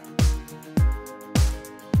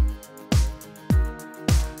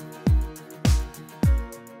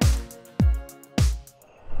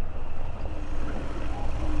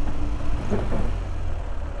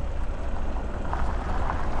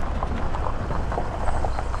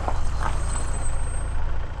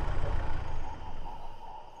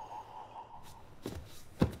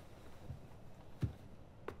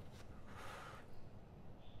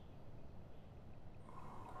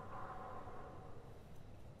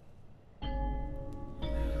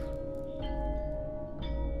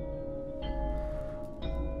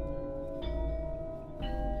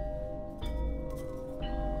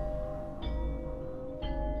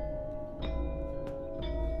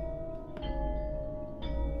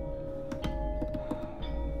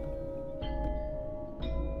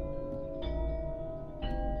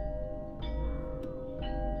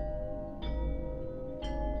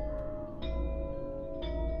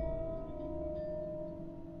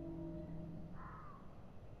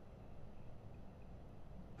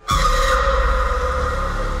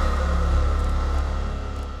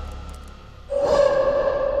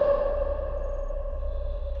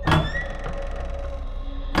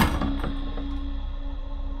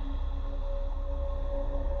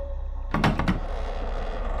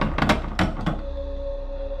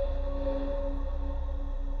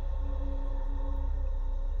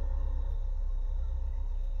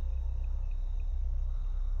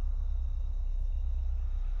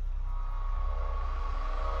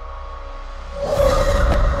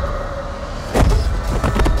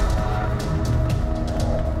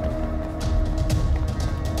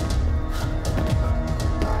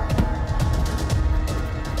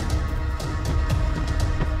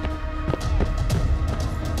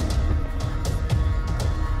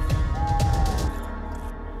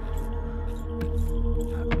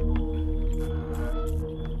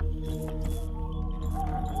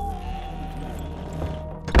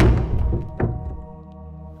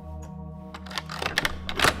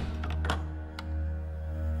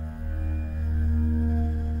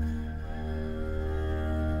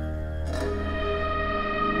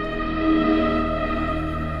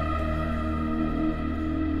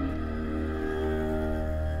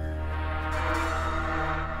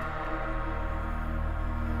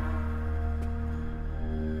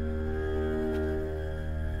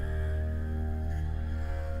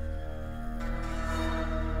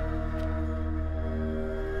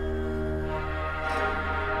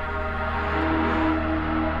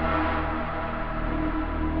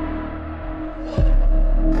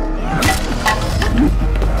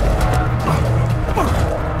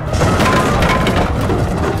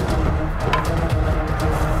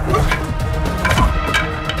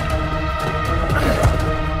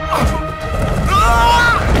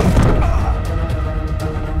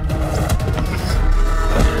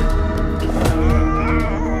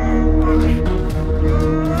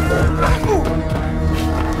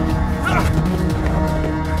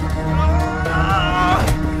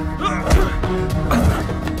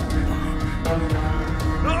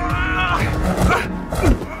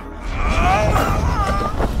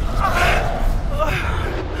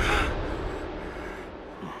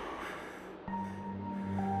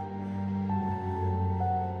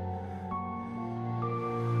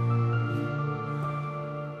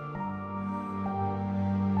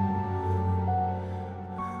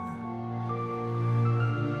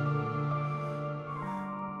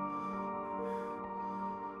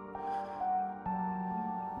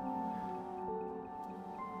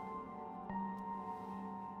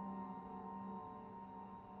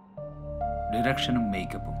 ഡിറക്ഷനും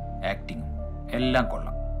മേക്കപ്പും ആക്ടിങ്ങും എല്ലാം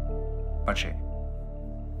കൊള്ളാം. പക്ഷേ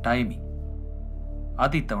ടൈമിങ്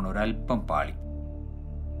അതിത്തവണ ഒരല്പം പാളി.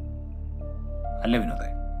 അല്ല വിനോദേ,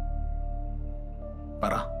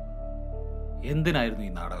 പറ, എന്തിനായിരുന്നു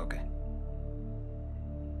ഈ നാടകമൊക്കെ?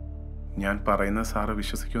 ഞാൻ പറയുന്ന സാറ്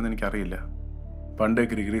വിശ്വസിക്കുമെന്ന് എനിക്കറിയില്ല. പണ്ട്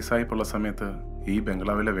ഗ്രിഗറി സാഹിബുള്ള സമയത്ത് ഈ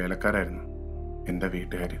ബംഗ്ലാവിലെ വേലക്കാരായിരുന്നു എൻ്റെ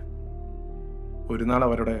വീട്ടുകാർ. ഒരു നാൾ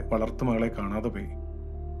അവരുടെ വളർത്തുമകളെ കാണാതെ പോയി.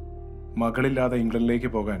 മകളില്ലാതെ ഇംഗ്ലണ്ടിലേക്ക്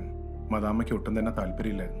പോകാൻ മദാമ്മയ്ക്ക് ഒട്ടും തന്നെ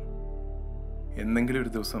താല്പര്യമില്ലായിരുന്നു. എന്നെങ്കിലും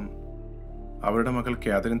ഒരു ദിവസം അവരുടെ മകൾ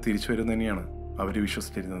കാതറിൻ തിരിച്ചു വരുന്ന തന്നെയാണ് അവർ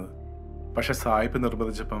വിശ്വസിച്ചിരുന്നത്. പക്ഷെ സായിപ്പ്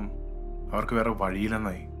നിർബന്ധിച്ചപ്പം അവർക്ക് വേറെ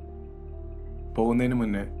വഴിയില്ലെന്നായി. പോകുന്നതിന്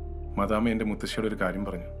മുന്നേ മദാമ്മ എൻ്റെ മുത്തശ്ശിയോട് ഒരു കാര്യം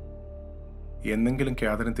പറഞ്ഞു. എന്നെങ്കിലും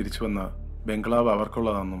കാതറിൻ തിരിച്ചു വന്ന ബംഗ്ലാവ്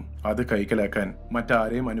അവർക്കുള്ളതാണെന്നും അത് കൈക്കലാക്കാൻ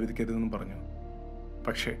മറ്റാരെയും അനുവദിക്കരുതെന്നും പറഞ്ഞു.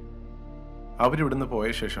 പക്ഷേ അവരിവിടുന്ന് പോയ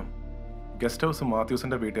ശേഷം ഗസ്റ്റ് ഹൗസ്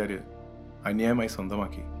മാത്യൂസിൻ്റെ വീട്ടുകാർ അന്യായമായി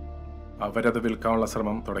സ്വന്തമാക്കി. അവരത് വിൽക്കാനുള്ള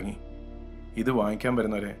ശ്രമം തുടങ്ങി. ഇത് വാങ്ങിക്കാൻ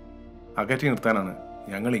വരുന്നവരെ അകറ്റി നിർത്താനാണ്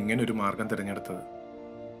ഞങ്ങൾ ഇങ്ങനൊരു മാർഗം തിരഞ്ഞെടുത്തത്.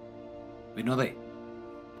 വിനോദേ,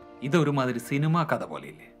 ഇതൊരുമാതിരി സിനിമാ കഥ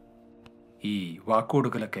പോലെയില്ലേ? ഈ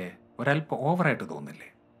വാക്കുകൊടുക്കലൊക്കെ ഒരല്പം ഓവറായിട്ട് തോന്നില്ലേ?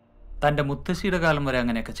 തൻ്റെ മുത്തശ്ശിയുടെ കാലം വരെ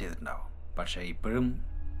അങ്ങനെയൊക്കെ ചെയ്തിട്ടുണ്ടാവും. പക്ഷേ ഇപ്പോഴും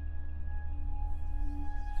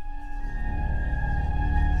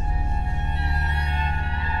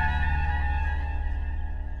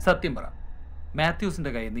സത്യം പറ,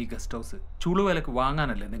 മാത്യൂസിൻ്റെ കയ്യിൽ നിന്ന് ഈ ഗസ്റ്റ് ഹൗസ് ചുളുവിലക്ക്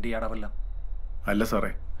വാങ്ങാനല്ലേ നിന്റെ ഈ അടവെല്ലാം? അല്ല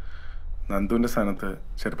സാറേ, നന്ദുവിൻ്റെ സ്ഥാനത്ത്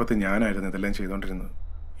ചെറുപ്പത്തിൽ ഞാനായിരുന്നു ഇതെല്ലാം ചെയ്തുകൊണ്ടിരുന്നത്.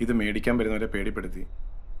 ഇത് മേടിക്കാൻ വരുന്നവരെ പേടിപ്പെടുത്തി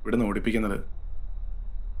ഇവിടുന്ന് ഓടിപ്പിക്കുന്നത്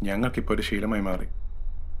ഞങ്ങൾക്കിപ്പോൾ ഒരു ശീലമായി മാറി.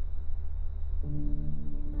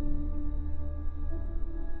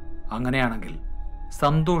 അങ്ങനെയാണെങ്കിൽ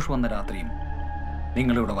സന്തോഷ് വന്ന രാത്രിയും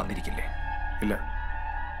നിങ്ങളിവിടെ വന്നിരിക്കില്ലേ? ഇല്ല,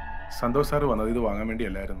 സന്തോഷ് സാറ് വന്നത് ഇത് വാങ്ങാൻ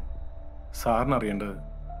വേണ്ടിയല്ലായിരുന്നു. സാറിന് അറിയേണ്ടത്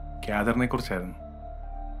കാതറിനെ കുറിച്ചായിരുന്നു.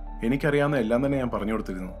 എനിക്കറിയാവുന്ന എല്ലാം തന്നെ ഞാൻ പറഞ്ഞു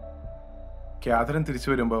കൊടുത്തിരുന്നു. കാതറിൻ തിരിച്ചു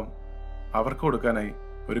വരുമ്പം അവർക്ക് കൊടുക്കാനായി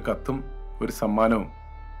ഒരു കത്തും ഒരു സമ്മാനവും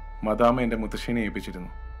മദാമ്മ എൻ്റെ മുത്തശ്ശീനെ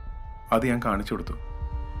ഏൽപ്പിച്ചിരുന്നു. അത് ഞാൻ കാണിച്ചു കൊടുത്തു.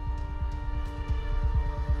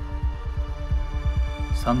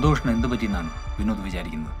 സന്തോഷിന് എന്ത് പറ്റിയെന്നാണ് വിനോദ്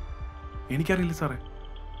വിചാരിക്കുന്നത്? എനിക്കറിയില്ല സാറേ.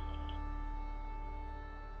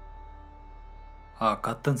 ആ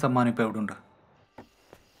കത്തും സമ്മാനം ഇപ്പം എവിടെയുണ്ട്?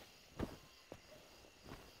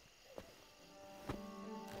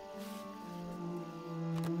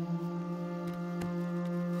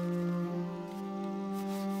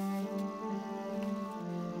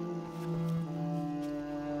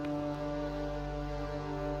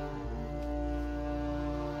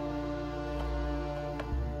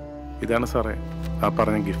 ഇതാണ് സാറേ ആ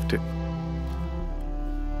പറഞ്ഞ ഗിഫ്റ്റ്.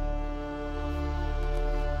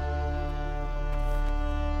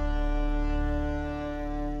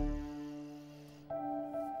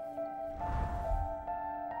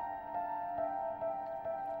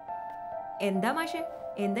 എന്താ മാഷെ,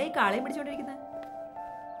 എന്താ ഈ കാളയെ പിടിച്ചോണ്ടിരിക്കുന്നത്?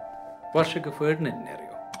 വർഷക്ക് ഫേർഡിനന്റിനെ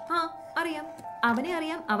അറിയോ? ആ അറിയാം, അവനെ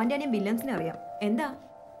അറിയാം, അവന്റെ അനിയൻ വില്യംസിനെ അറിയാം. എന്താ?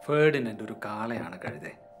 ഫേർഡിനന്റ് ഒരു കാളയാണ്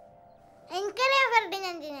കഴുതേ. എനിക്കറിയാം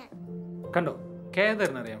ഫെർഡിനന്റിനെ. കണ്ടോ,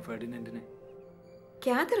 കാതറിനറിയാം ഫേർഡിനന്റിനെ.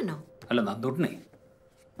 കാതറിനോ? അല്ല, നന്ദൂട്ടിനെ.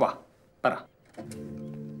 വാ പറ.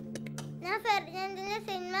 ഞാൻ ഫെർഡിനന്റിന്റെ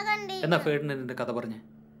സിനിമ കണ്ടിരുന്നു. എന്നാ ഫേർഡിനന്റിന്റെ കഥ പറഞ്ഞേ.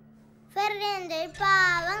 ഫെർഡിനന്റ് ഒരു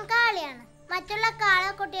പാവം കാളിയാണ്. മറ്റുള്ള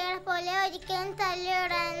കാളക്കുട്ടികളെ പോലെ ഒരിക്കലും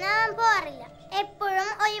തല്ലിയോടാനൊന്നും അവൻ പോറില്ല. എപ്പോഴും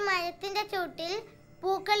ഒരു മരത്തിന്റെ ചൂട്ടിൽ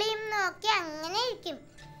പൂക്കളിയും നോക്കി അങ്ങനെ ഇരിക്കും.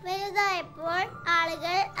 വലുതായപ്പോൾ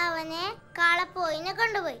ആളുകൾ അവനെ കാളപ്പോയിനെ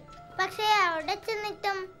കൊണ്ടുപോയി. പക്ഷെ അവിടെ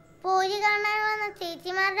ചെന്നിട്ടും പോരി കാണാൻ വന്ന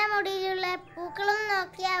ചേച്ചിമാരുടെ മുടിയിലുള്ള പൂക്കളും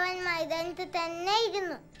നോക്കി അവൻ മൈതാനത്ത് തന്നെ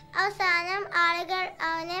ഇരുന്നു. അവസാനം ആളുകൾ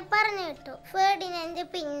അവനെ പറഞ്ഞു വിട്ടു. ഫെർഡിനന്റ്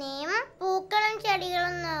പിന്നെയും പൂക്കളും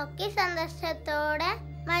ചെടികളും നോക്കി സന്തോഷത്തോടെ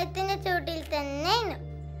മരത്തിന്റെ ചൂട്ടിൽ തന്നെ ഇരുന്നു.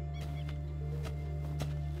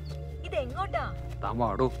 ഇതെങ്ങോട്ടാ?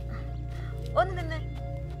 ഒന്ന് നിന്ന്.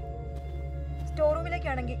 സ്റ്റോർ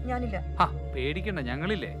റൂമിലേക്കാണെങ്കിൽ ഞാനില്ല. പേടിക്കണ്ട,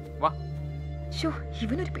 ഞങ്ങളില്ലേ. വാ.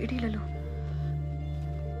 ഇവനൊരു പേടിയില്ലല്ലോ.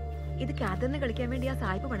 ഇത് കാതറിന് കളിക്കാൻ വേണ്ടി ആ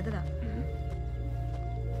സായിപ്പ് പണിതതാ.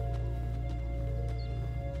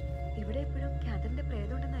 ഇവിടെ എപ്പോഴും കാതറിന്റെ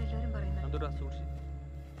പ്രേതമുണ്ടെന്നാ എല്ലാരും പറയുന്നത്.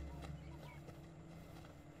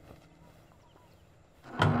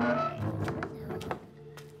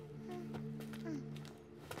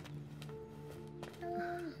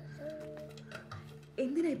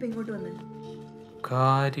 എന്തിനാ ഇപ്പൊ ഇങ്ങോട്ട് വന്ന്?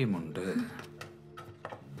 കാര്യമുണ്ട്.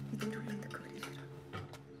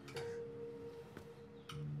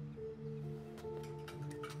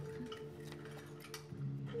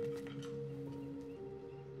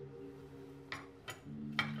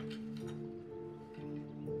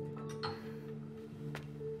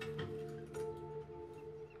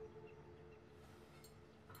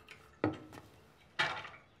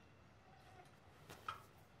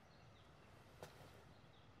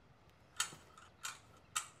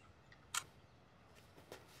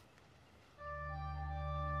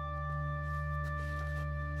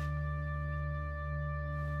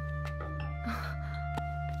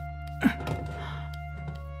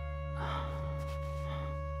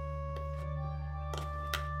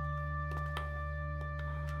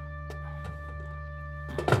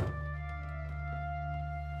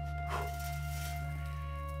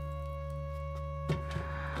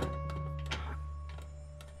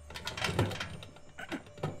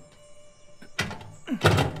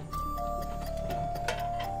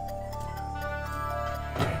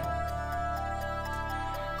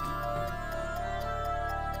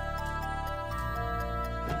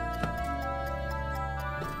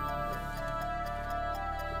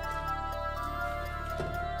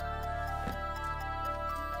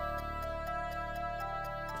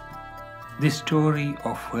 The story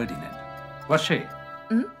of Ferdinand. വർഷേ,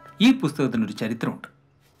 ഈ പുസ്തകത്തിനൊരു ചരിത്രമുണ്ട്.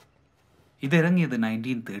 ഇതിറങ്ങിയത്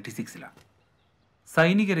 1936-ലാണ്.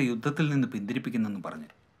 സൈനികരെ യുദ്ധത്തിൽ നിന്ന് പിന്തിരിപ്പിക്കുന്നെന്ന് പറഞ്ഞ്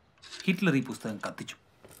ഹിറ്റ്ലർ ഈ പുസ്തകം കത്തിച്ചു.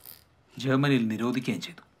 ജർമ്മനിയിൽ നിരോധിക്കുകയും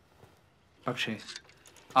ചെയ്തു. പക്ഷേ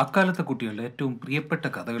അക്കാലത്തെ കുട്ടികളുടെ ഏറ്റവും പ്രിയപ്പെട്ട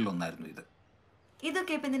കഥകളിലൊന്നായിരുന്നു ഇത്.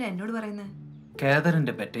 ഇതൊക്കെ ഇപ്പം എന്തിനാ എന്നോട് പറയുന്നത്?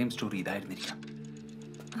 കാതറിൻ്റെ ബെഡ് ടൈം സ്റ്റോറി ഇതായിരുന്നിരിക്കാം.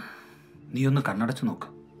 നീ ഒന്ന് കണ്ണടച്ചു നോക്ക്.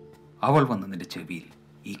 അവൾ വന്ന് നിന്റെ ചെവിയിൽ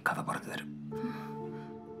ഈ കഥ പറഞ്ഞു തരും.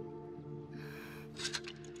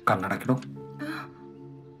 കണ്ണടക്കടോ.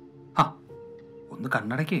 ആ, ഒന്ന്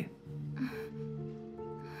കണ്ണടക്കേ.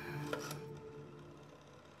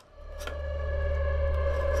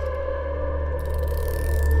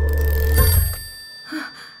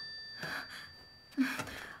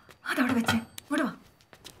 അതവിടെ വെച്ചേ, ഇവിടെ വാ.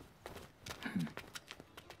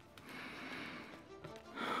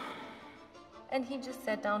 And he just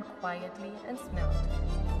sat down quietly and smelled.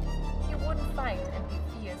 He wouldn't fight and be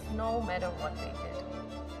fierce no matter what they did.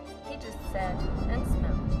 He just sat and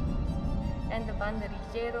smelled. And the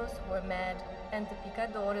banderilleros were mad, and the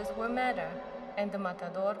picadores were madder. And the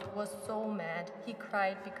matador was so mad, he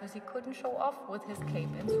cried because he couldn't show off with his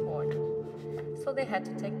cape and sword. So they had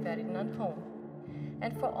to take Ferdinand home.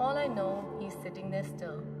 And for all I know, he's sitting there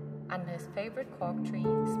still, under his favorite cork tree,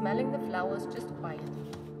 smelling the flowers just quietly.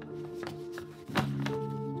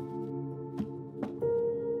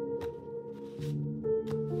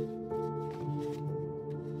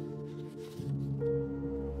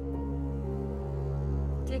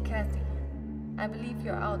 Dear Kathy, I believe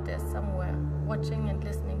you're out there somewhere, watching and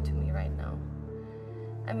listening to me right now.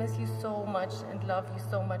 I miss you so much and love you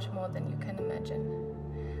so much more than you can imagine.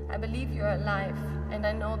 I believe you're alive, and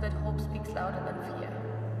I know that hope speaks louder than fear.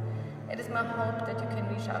 It is my hope that you can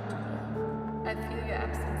reach out to me. I feel your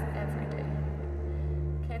absence every day.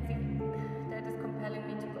 Kathy, that is compelling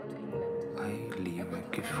me to go to England. I leave a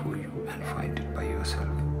gift for you and find it by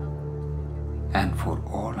yourself. And for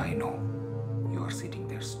all I know, you are sitting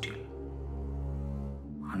there still,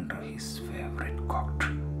 under his favorite cork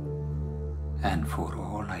tree. And for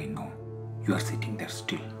all I know, you are sitting there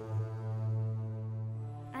still,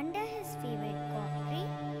 under his favorite cork tree,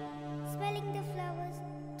 smelling the flowers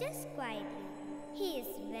just quietly. He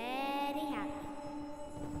is very happy.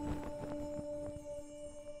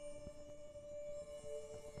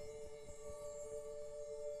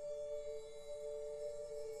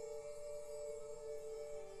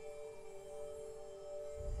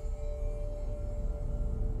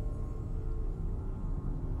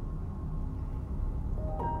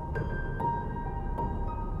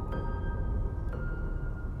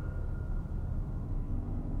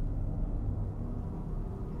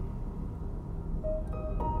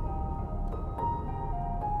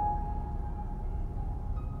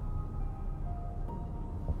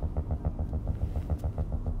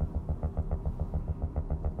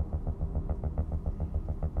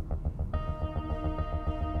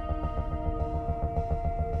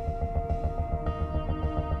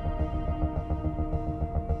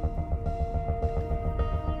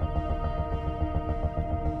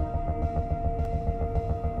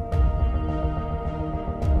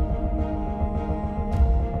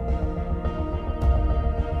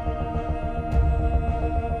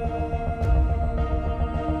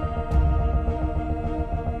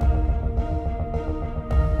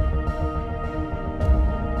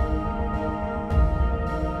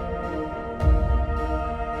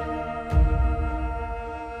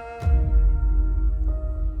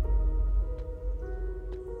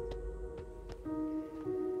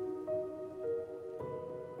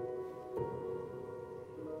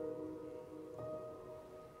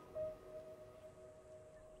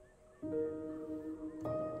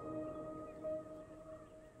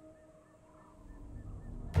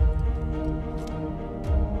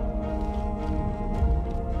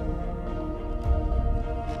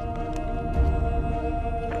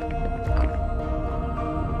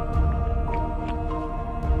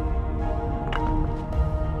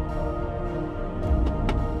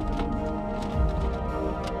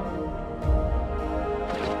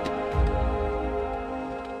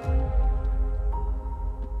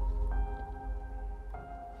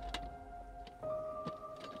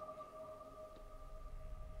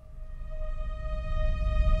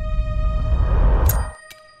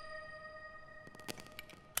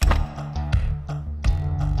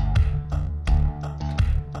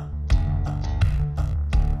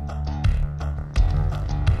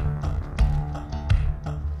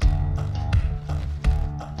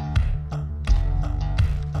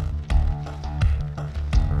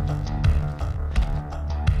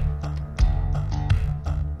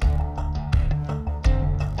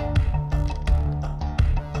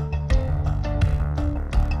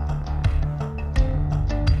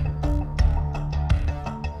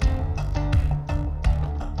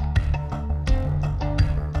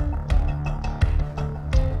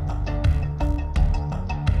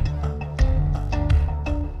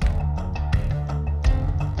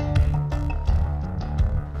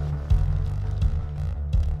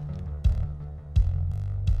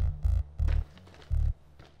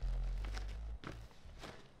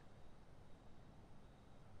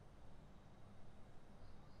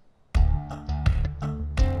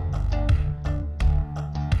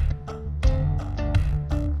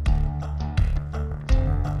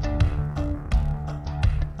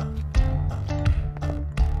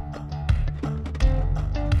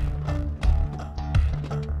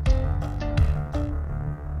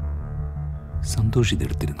 Santhosh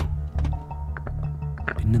ഇതെടുത്തിരുന്നു.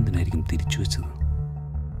 പിന്നെന്തിനായിരിക്കും തിരിച്ചു വെച്ചത്?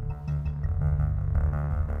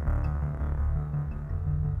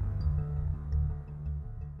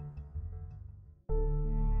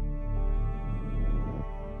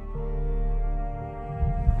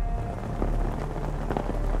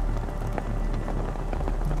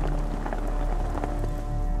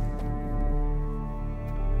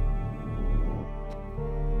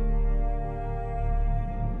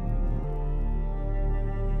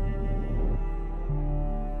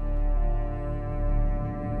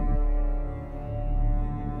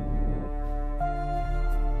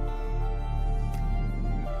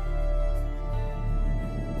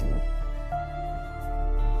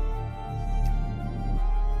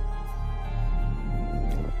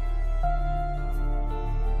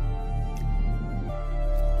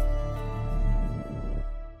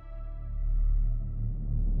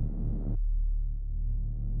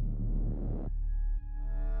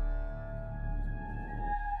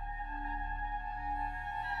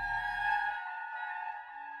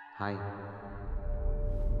 Hi.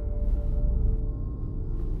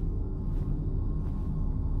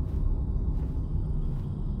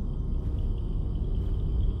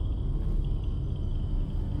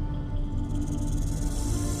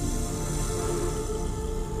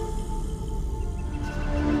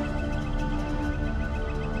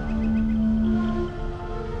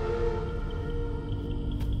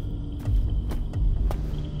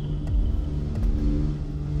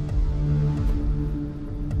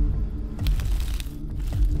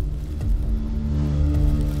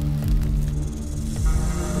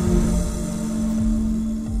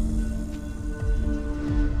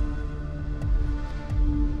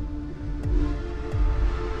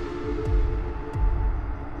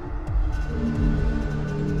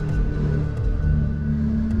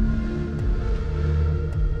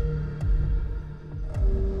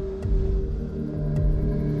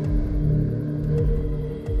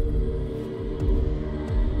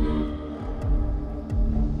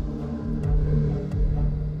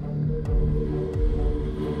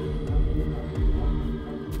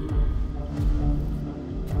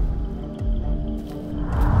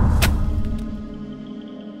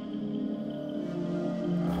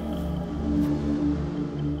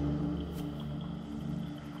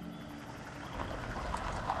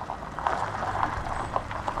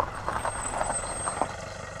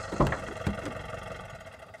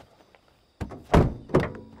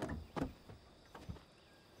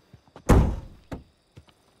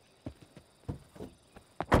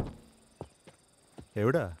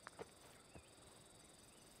 എവിടാ?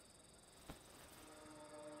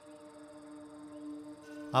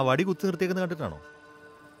 ആ വടി കുത്തി നിർത്തിയേക്കുന്നത് കണ്ടിട്ടാണോ?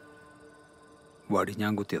 വടി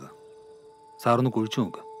ഞാൻ കുത്തിയതാ. സാറൊന്ന് കുഴിച്ചു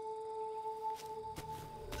നോക്ക്.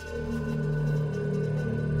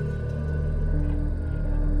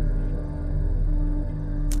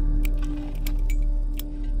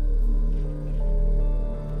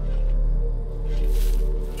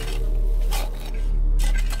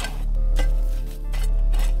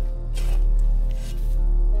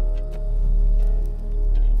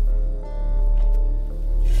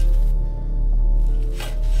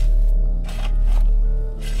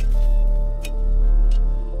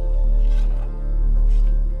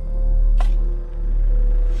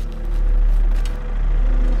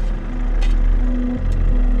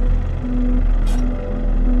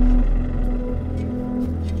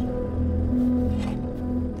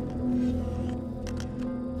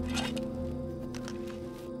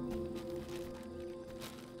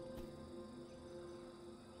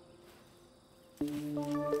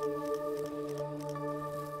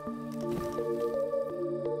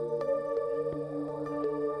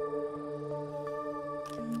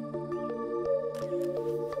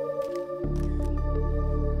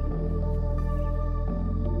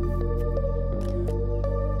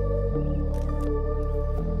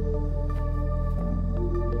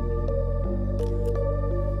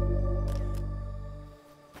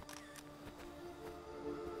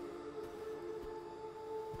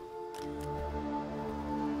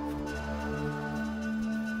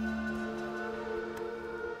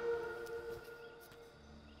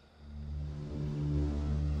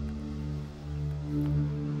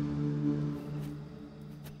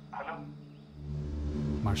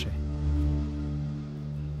 മാഷേ,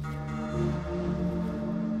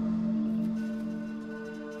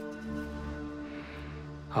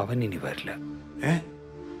 അവൻ ഇനി വരില്ല.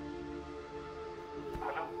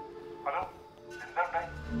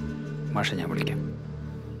 മാഷെ, ഞാൻ വിളിക്കാം.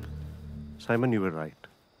 സൈമൺ, യു വർ റൈറ്റ്.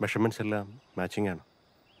 മെഷർമെൻറ്റ്സ് എല്ലാം മാച്ചിങ് ആണ്.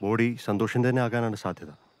 ബോഡി സന്തോഷം തന്നെ ആകാനാണ്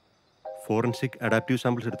സാധ്യത. ഫോറൻസിക് അഡാപ്റ്റീവ്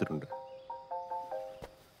സാമ്പിൾസ് എടുത്തിട്ടുണ്ട്.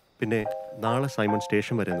 പിന്നെ നാളെ സൈമൺ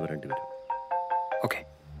സ്റ്റേഷൻ വരെ ഒന്ന് വരേണ്ടി വരും. Okay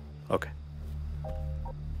okay.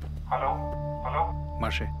 ഹലോ ഹലോ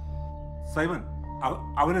മാഷേ, സൈമൺ,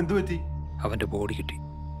 അവൻ എന്തു പറ്റി? അവൻ്റെ ബോഡി കിട്ടി.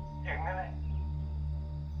 എങ്ങനെ?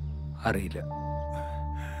 അറിയില്ല.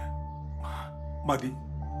 മതി,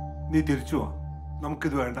 നീ തിരിച്ചു വാ,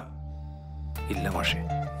 നമുക്കിത് വേണ്ട. ഇല്ല മാഷേ,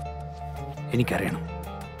 എനിക്കറിയണം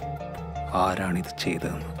ആരാണിത്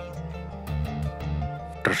ചെയ്തതെന്ന്.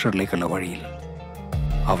 ട്രഷറിലേക്കുള്ള വഴിയിൽ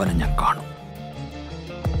അവനെ ഞാൻ കാണും.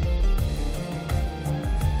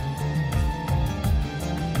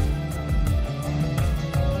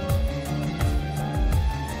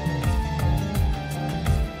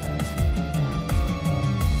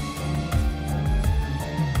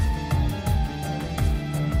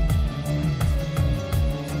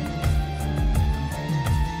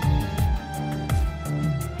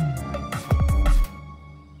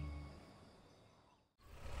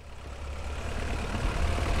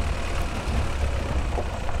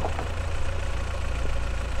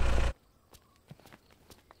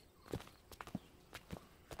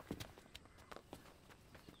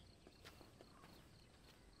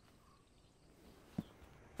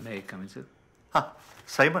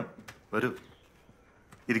 സൈമൺ, വരൂ,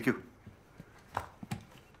 ഇരിക്കൂ.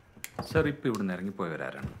 സർ, ഇപ്പം ഇവിടുന്ന്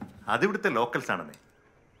ഇറങ്ങിപ്പോയവരാരാണ്? അതിവിടുത്തെ ലോക്കൽസ് ആണെന്നേ.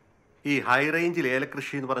 ഈ ഹൈ റേഞ്ചിൽ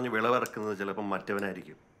ഏലകൃഷി എന്ന് പറഞ്ഞ് വിളവിറക്കുന്നത് ചിലപ്പം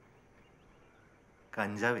മറ്റവനായിരിക്കും.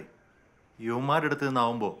 കഞ്ചാവേ യുവമാരുടെ അടുത്ത്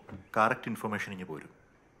നിന്നാവുമ്പോൾ കറക്റ്റ് ഇൻഫർമേഷൻ ഇങ്ങ് പോരും.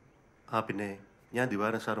 പിന്നെ ഞാൻ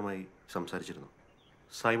ദിവാരൻ സാറുമായി സംസാരിച്ചിരുന്നു.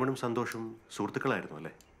 സൈമണും സന്തോഷും സുഹൃത്തുക്കളായിരുന്നു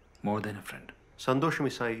അല്ലേ? More than a friend. Santhosh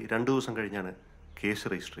മിസ്സായി 2 ദിവസം കഴിഞ്ഞാണ് കേസ്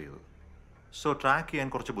രജിസ്റ്റർ ചെയ്തത്. സോ ട്രാക്ക് ചെയ്യാൻ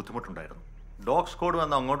കുറച്ച് ബുദ്ധിമുട്ടുണ്ടായിരുന്നു. ഡോഗ് സ്ക്വാഡ്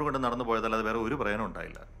വന്ന് അങ്ങോട്ടും കൊണ്ട് നടന്നു പോയതല്ലാതെ വേറെ ഒരു പ്രയോജനം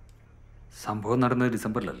ഉണ്ടായില്ല. സംഭവം നടന്നത്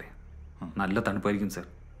ഡിസംബറിലല്ലേ? നല്ല തണുപ്പായിരിക്കും സർ.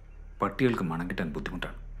 പട്ടികൾക്ക് മണം കിട്ടാൻ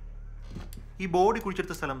ബുദ്ധിമുട്ടാണ്. ഈ ബോഡി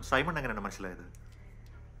കുഴിച്ചെടുത്ത സ്ഥലം സൈമൺ എങ്ങനെയാണ് മനസ്സിലായത്?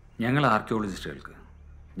 ഞങ്ങൾ ആർക്കിയോളജിസ്റ്റുകൾക്ക്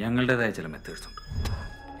ഞങ്ങളുടേതായ ചില മെത്തേഡ്സ് ഉണ്ട്.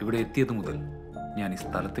 ഇവിടെ എത്തിയത് മുതൽ ഞാൻ ഈ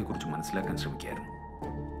സ്ഥലത്തെക്കുറിച്ച് മനസ്സിലാക്കാൻ ശ്രമിക്കുകയായിരുന്നു.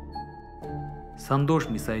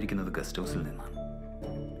 സന്തോഷ് മിസ്സായിരിക്കുന്നത് ഗസ്റ്റ് ഹൗസിൽ നിന്നാണ്.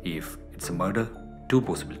 If it's A murder, 2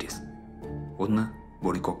 possibilities. ഒന്ന്,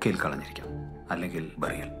 ബോഡി കൊക്കയിൽ കളഞ്ഞിരിക്കാം, അല്ലെങ്കിൽ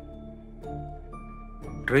ബറിയൽ.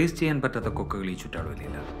 ട്രേസ് ചെയ്യാൻ പറ്റാത്ത കൊക്കകൾ ഈ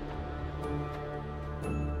ചുറ്റളവിലില്ല.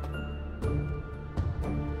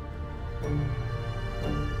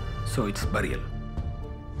 So it's burial.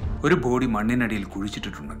 ഒരു ബോഡി മണ്ണിനടിയിൽ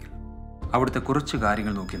കുഴിച്ചിട്ടിട്ടുണ്ടെങ്കിൽ അവിടുത്തെ കുറച്ച്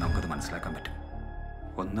കാര്യങ്ങൾ നോക്കി നമുക്കത് മനസ്സിലാക്കാൻ പറ്റും.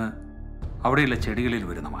 ഒന്ന്, അവിടെയുള്ള ചെടികളിൽ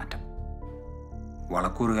വരുന്ന മാറ്റം.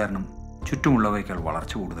 വളക്കൂറ് കാരണം ചുറ്റുമുള്ളവയേക്കാൾ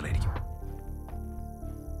വളർച്ച കൂടുതലായിരിക്കും.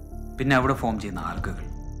 പിന്നെ അവിടെ ഫോം ചെയ്യുന്ന ആൽഗകൾ,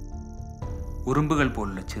 ഉറുമ്പുകൾ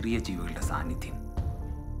പോലുള്ള ചെറിയ ജീവികളുടെ സാന്നിധ്യം.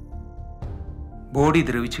 ബോഡി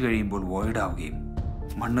ദ്രവിച്ചു കഴിയുമ്പോൾ വോയിഡ് ആവുകയും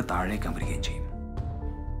മണ്ണ് താഴേക്ക് അമരുകയും ചെയ്യും.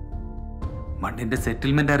 മണ്ണിന്റെ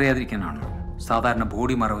സെറ്റിൽമെന്റ് അറിയാതിരിക്കാനാണല്ലോ സാധാരണ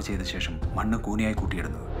ബോഡി മറവ് ചെയ്ത ശേഷം മണ്ണ് കൂനിയായി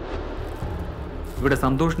കൂട്ടിയിടുന്നത്. ഇവിടെ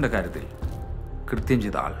സന്തോഷിന്റെ കാര്യത്തിൽ കൃത്യം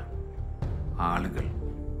ചെയ്ത ആളുകൾ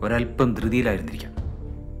ഒരല്പം ധൃതിയിലായിരുന്നിരിക്കാം,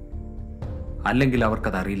 അല്ലെങ്കിൽ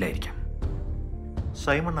അവർക്കത് അറിയില്ലായിരിക്കാം.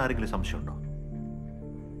 സൈമൺ ആരെങ്കിലും സംശയമുണ്ടോ?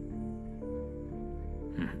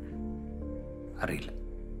 അറിയില്ല.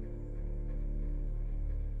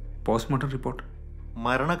 Postmortem report?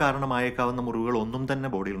 മരണകാരണമായേക്കാവുന്ന മുറിവുകൾ ഒന്നും തന്നെ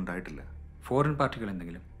ബോഡിയിൽ ഉണ്ടായിട്ടില്ല. ഫോറിൻ പാർട്ടികൾ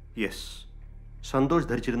എന്തെങ്കിലും? യെസ്. സന്തോഷ്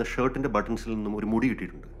ധരിച്ചിരുന്ന ഷർട്ടിന്റെ ബട്ടൺസിൽ നിന്നും ഒരു മുടി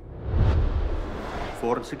കിട്ടിയിട്ടുണ്ട്.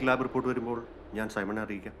 ഫോറൻസിക് ലാബ് റിപ്പോർട്ട് വരുമ്പോൾ ഞാൻ സൈമണെ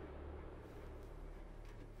അറിയിക്കാം.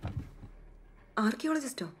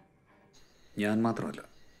 ആർക്കിയോളജിസ്റ്റോ? ഞാൻ മാത്രമല്ല,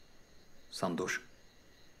 സന്തോഷ്.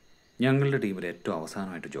 ഞങ്ങളുടെ ടീമിൽ ഏറ്റവും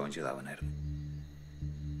അവസാനമായിട്ട് ജോയിൻ ചെയ്ത അവനായിരുന്നു.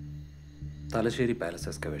 തലശ്ശേരി പാലസ്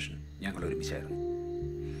എക്സ്കവേഷൻ ഞങ്ങൾ ഒരുമിച്ചായിരുന്നു.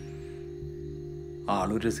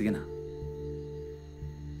 ആളൊരു രസികനാ.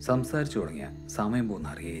 സംസാരിച്ചു തുടങ്ങിയ സമയം പോകുന്ന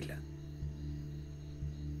അറിയേയില്ല.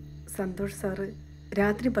 സന്തോഷ് സാറ്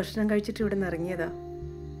രാത്രി ഭക്ഷണം കഴിച്ചിട്ട് ഇവിടെ നിന്ന് ഇറങ്ങിയതാ.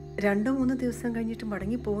 2-3 ദിവസം കഴിഞ്ഞിട്ട്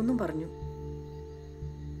മടങ്ങി പോകുന്നു പറഞ്ഞു.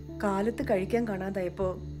 കാലത്ത് കഴിക്കാൻ കാണാതായപ്പോ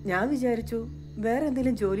ഞാൻ വിചാരിച്ചു വേറെ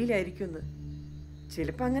എന്തെങ്കിലും ജോലിയിലായിരിക്കുമെന്ന്.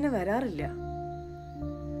 ചിലപ്പോൾ അങ്ങനെ വരാറില്ല.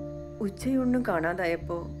 ഉച്ചയൊന്നും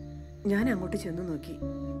കാണാതായപ്പോ ഞാൻ അങ്ങോട്ട് ചെന്നു നോക്കി.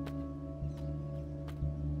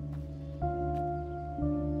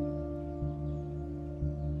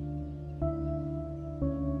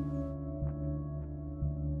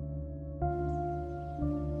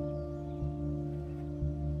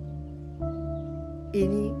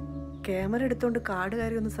 ഇനി ക്യാമറ എടുത്തോണ്ട് കാട്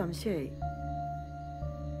കയറി ഒന്ന് സംശയമായി.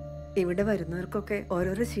 ഇവിടെ വരുന്നവർക്കൊക്കെ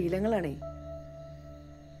ഓരോരോ ശീലങ്ങളാണേ.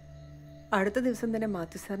 അടുത്ത ദിവസം തന്നെ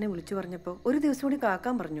മാത്യു സാറിനെ വിളിച്ചു പറഞ്ഞപ്പോൾ ഒരു ദിവസം കൂടി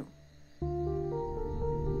കാക്കാൻ പറഞ്ഞു.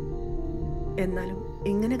 എന്നാലും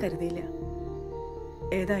ഇങ്ങനെ കരുതിയില്ല.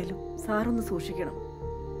 ഏതായാലും സാറൊന്ന് സൂക്ഷിക്കണം.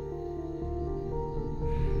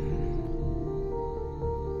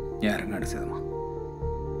 ഞാൻ ഇറങ്ങാണ് സീതമ്മ.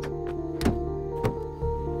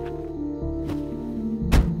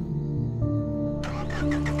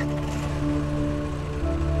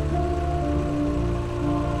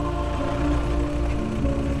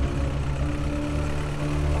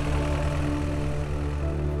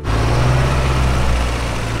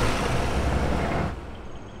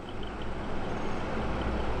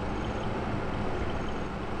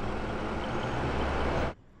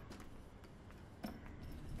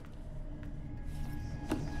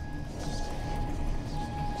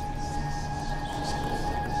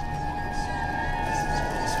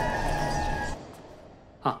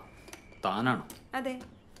 താനാണോ? അതെ.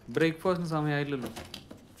 ബ്രേക്ക്ഫാസ്റ്റിന് സമയമായില്ലല്ലോ.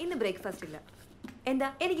 ഇന്ന് ബ്രേക്ക്ഫാസ്റ്റ് ഇല്ല. എന്താ,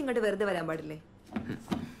 എനിക്ക് ഇങ്ങോട്ട് വെറുതെ വരാൻ പാടില്ലേ?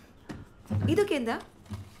 ഇതൊക്കെ എന്താ?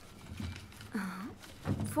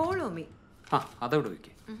 Follow me. അതവിടെ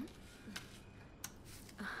വയ്ക്കേ.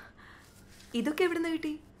 ഇതൊക്കെ എവിടുന്ന്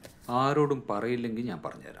കിട്ടി? ആരോടും പറയില്ലെങ്കിൽ ഞാൻ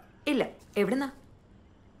പറഞ്ഞുതരാം. ഇല്ല, എവിടുന്നാ?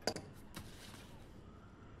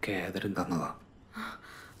 കേദരൻ തന്നതാ.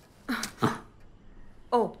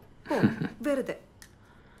 ഓ വെറുതെ.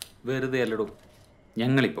 വെറുതെ അല്ലടോ,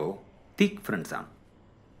 ഞങ്ങളിപ്പോൾ തിക് ഫ്രണ്ട്സാണ്.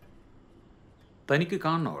 തനിക്ക്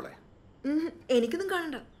കാണണോ അവളെ? എനിക്കൊന്നും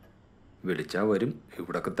കാണണ്ട. വിളിച്ചാൽ വരും,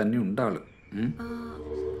 ഇവിടൊക്കെ തന്നെ ഉണ്ടാള്.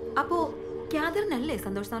 അപ്പോ ക്യാദറിനല്ലേ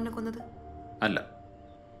സന്തോഷ് സാറിനെ കൊന്നത്? അല്ല.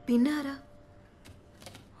 പിന്നെ ആരാ?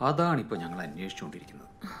 അതാണിപ്പോൾ ഞങ്ങൾ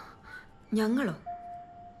അന്വേഷിച്ചുകൊണ്ടിരിക്കുന്നത്. ഞങ്ങളോ?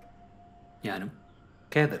 ഞാനും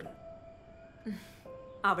കേദറും.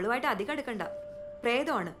 അവളുമായിട്ട് അധികം എടുക്കണ്ട,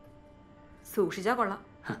 പ്രേതമാണ്. സൂക്ഷിച്ചാ കൊള്ളാം.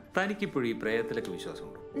 തനിക്കിപ്പോഴും ഈ പ്രേതത്തിലൊക്കെ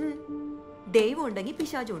വിശ്വാസമുണ്ടോ? ദൈവം ഉണ്ടെങ്കിൽ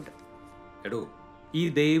പിശാചും ഉണ്ട്. എടോ, ഈ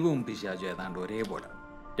ദൈവവും പിശാചും ഏതാണ്ട് ഒരേപോലെ.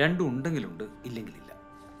 രണ്ടും ഉണ്ടെങ്കിലുണ്ട്, ഇല്ലെങ്കിലില്ല.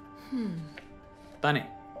 താനേ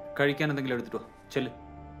കഴിക്കാൻ എന്തെങ്കിലും എടുത്തിട്ടോ, ചെല്ല്.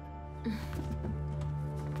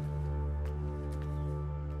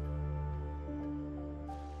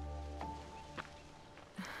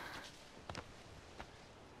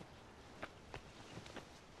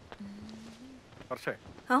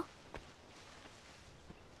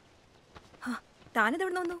 താനിത്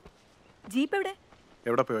എവിടെ വന്നു? ജീപ്പ് എവിടെ?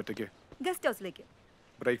 എവിടെ പോയി ഒറ്റയ്ക്ക്? ഗസ്റ്റ് ഹൗസിലേക്ക്.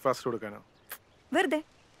 ബ്രേക്ക്ഫാസ്റ്റ് കൊടുക്കാനോ? വെറുതെ.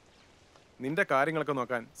 നിന്റെ കാര്യങ്ങളൊക്കെ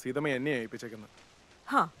നോക്കാൻ സീതമ്മ എന്നെ ഏൽപ്പിച്ചേക്കുന്നത്.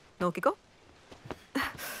 നോക്കിക്കോ.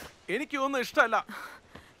 എനിക്കൊന്നും ഇഷ്ടമല്ല.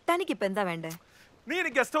 തനിക്കിപ്പോ എന്താ വേണ്ടേ? നീ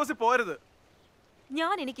എനിക്ക് ഗസ്റ്റ് ഹൗസിൽ പോരുത്.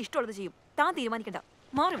 ഞാൻ എനിക്ക് ഇഷ്ടമുള്ളത് ചെയ്യും, താൻ തീരുമാനിക്കണ്ട.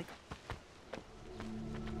 മാറി വെക്കും.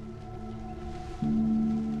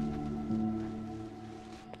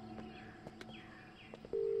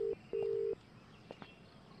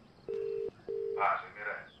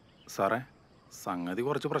 സാറേ, സംഗതി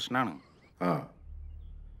കുറച്ച് പ്രശ്നമാണ്.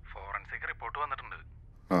 ഫോറൻസിക് റിപ്പോർട്ട് വന്നിട്ടുണ്ട്.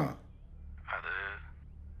 അത്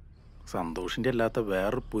സന്തോഷിന്റെ അല്ലാത്ത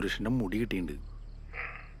വേറൊരു പുരുഷന്റെ മുടി കിട്ടിയിട്ടുണ്ട്.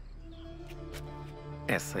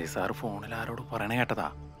 SI സാർ ഫോണിൽ ആരോട് പറയണ കേട്ടതാ.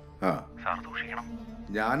 സാർ സൂക്ഷിക്കണം.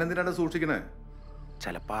 ഞാൻ എന്തിനാണ് സൂക്ഷിക്കണേ?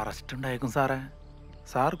 ചിലപ്പോ അറസ്റ്റ് ഉണ്ടായേക്കും സാറേ.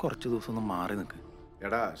 സാർ കുറച്ച് ദിവസം ഒന്ന് മാറി നിൽക്ക്.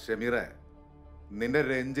 എടാ ഷമീറെ, നിന്റെ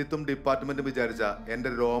രഞ്ജിത്തും ഡിപ്പാർട്ട്മെന്റും വിചാരിച്ച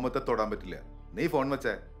എന്റെ രോമത്തെ തൊടാൻ പറ്റില്ല. നീ ഫോൺ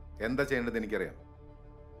വെച്ചേ. എന്താ ചെയ്യേണ്ടത് എനിക്കറിയാം.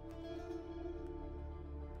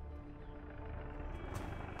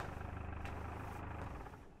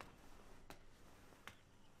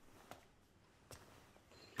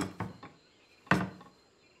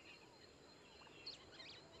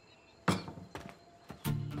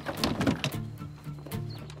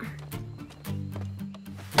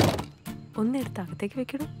 ഒന്നെടുത്ത് അകത്തേക്ക്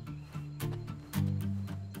വെക്കണോ?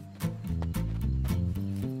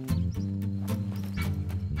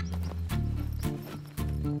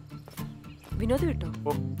 വിനോദ് വിട്ടോ?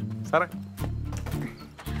 ഓ സാറേ,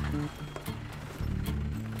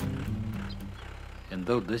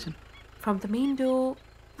 എന്താ ഉദ്ദേശം? From the main door,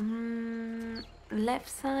 left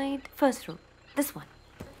side, first room. This one.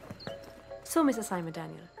 So, Mrs. Simon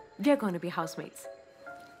Daniel, we are going to be housemates.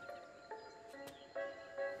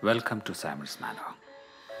 Welcome to Simon's Manor.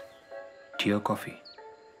 Tea or coffee?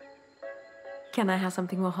 Can I have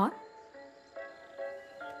something more hot?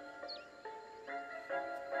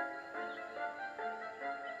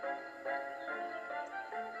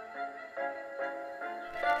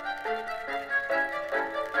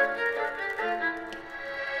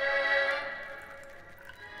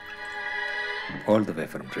 All the way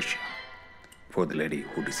from Russia, for the lady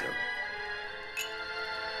who deserved.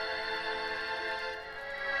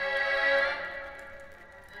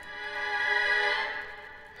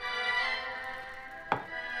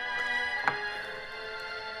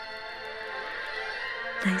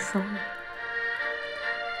 Nice song.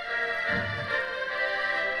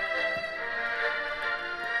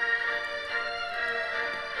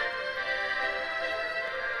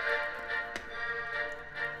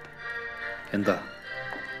 എന്താ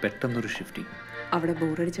പെട്ടെന്നൊരു shifting. അവിടെ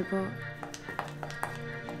ബോറടിച്ചപ്പോൾ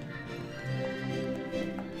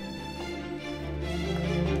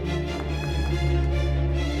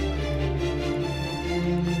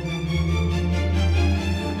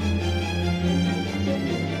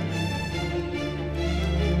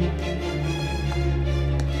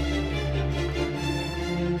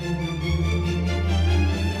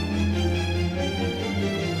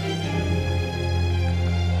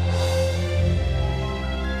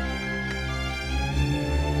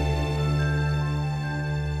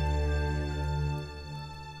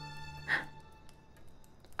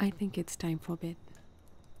I think it's time for bed.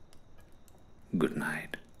 Good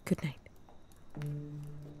night. Good night.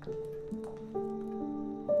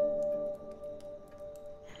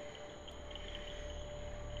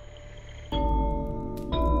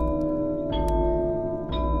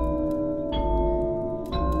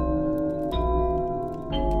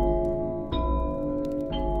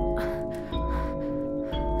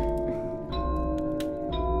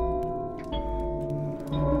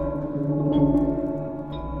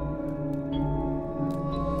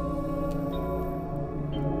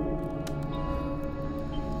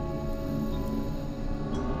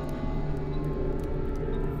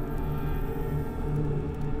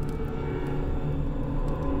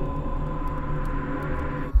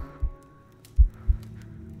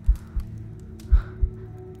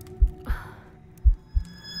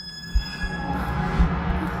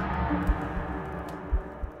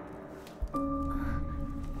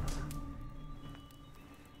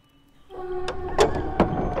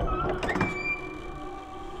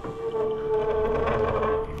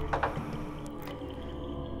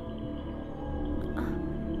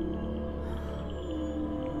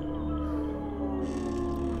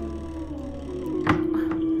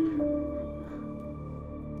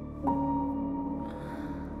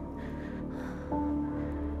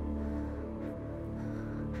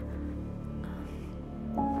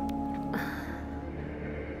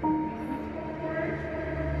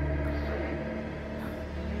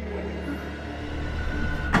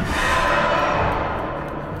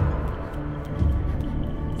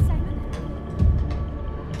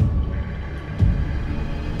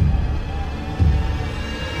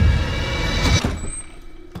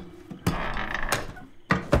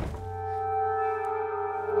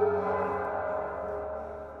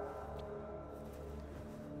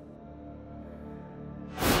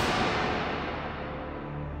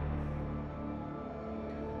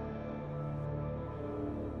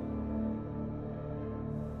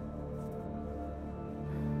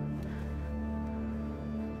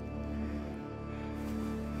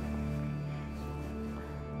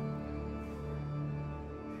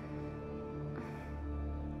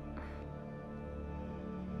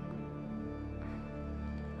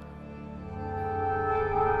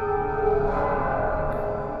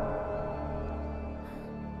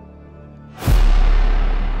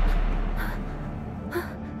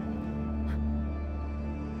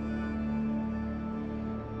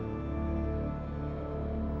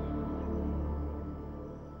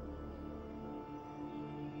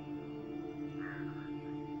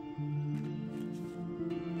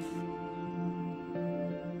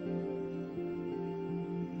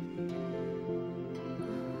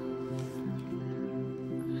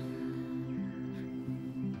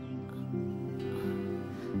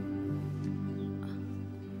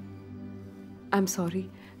 I'm sorry.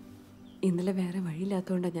 ഇന്നലെ വേറെ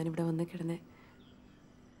വഴിയില്ലാത്തതുകൊണ്ടാണ് ഞാനിവിടെ വന്ന് കിടന്നത്.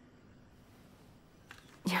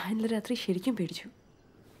 ഞാൻ ഇന്നലെ രാത്രി ശരിക്കും പേടിച്ചു.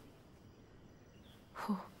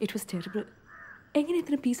 Oh it was terrible. എങ്ങനെ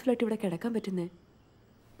ഇത്ര പീസ്ഫുള്ളായിട്ട് ഇവിടെ കിടക്കാൻ പറ്റുന്നത്?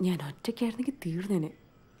 ഞാൻ ഒറ്റയ്ക്കായിരുന്നെങ്കിൽ തീർന്നേനെ.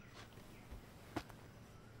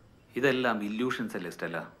 ഇതെല്ലാം ഇല്യൂഷൻസ് അല്ലേ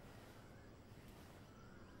Stella?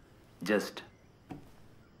 Just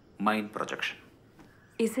mind projection.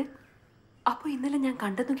 Is it? അപ്പോൾ ഇന്നലെ ഞാൻ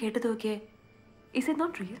കണ്ടതും കേട്ടതും ഒക്കെ is it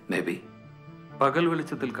not real? May be. പകൽ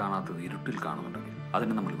വെളിച്ചത്തിൽ കാണാത്തത് ഇരുട്ടിൽ കാണുന്നുണ്ടെങ്കിൽ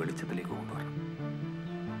അതിനെ നമ്മൾ വെളിച്ചത്തിലേക്ക് കൊണ്ടുവരണം.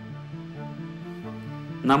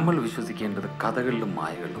 നമ്മൾ വിശ്വസിക്കേണ്ടത് കഥകളിലും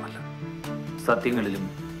മായകളിലുമല്ല, സത്യങ്ങളിലും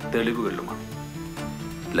തെളിവുകളിലുമാണ്.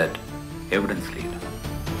 Let evidence lead.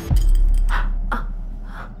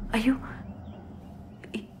 അയ്യോ,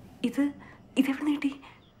 ഇതെവിടെ നീട്ടി?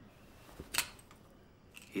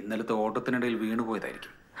 ഇന്നലത്തെ ഓട്ടത്തിനിടയിൽ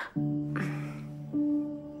വീണുപോയതായിരിക്കും.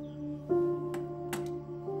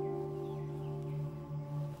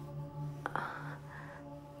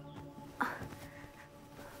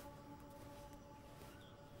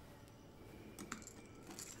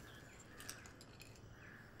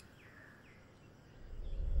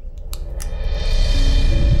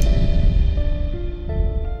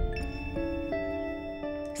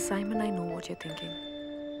 Simon, I know what you're thinking.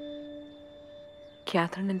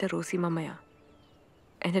 Kathryn എൻ്റെ റോസി മമ്മയാ,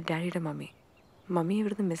 എൻ്റെ ഡാഡിയുടെ മമ്മി. മമ്മി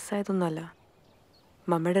ഇവിടുന്ന് മിസ്സായതൊന്നുമല്ല,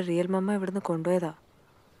 മമ്മയുടെ റിയൽ മമ്മ ഇവിടുന്ന് കൊണ്ടുപോയതാ.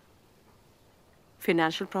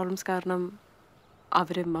 ഫിനാൻഷ്യൽ പ്രോബ്ലംസ് കാരണം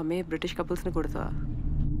അവർ മമ്മയെ ബ്രിട്ടീഷ് കപ്പിൾസിന് കൊടുത്തതാ.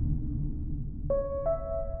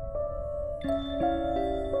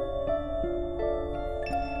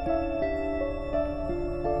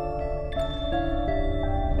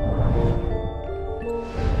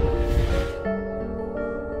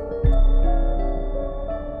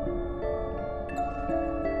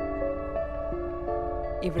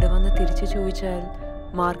 ഇവിടെ വന്ന് തിരിച്ചു ചോദിച്ചാൽ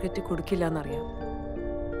മാർക്കറ്റ് കൊടുക്കില്ല എന്നറിയാം.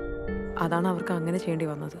 അതാണ് അവർക്ക് അങ്ങനെ ചെയ്യേണ്ടി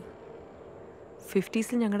വന്നത്. 50s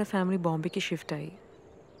ഞങ്ങളുടെ ഫാമിലി ബോംബെക്ക് ഷിഫ്റ്റായി.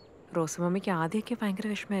 റോസമമ്മയ്ക്ക് ആദ്യമൊക്കെ ഭയങ്കര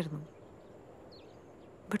വിഷമമായിരുന്നു.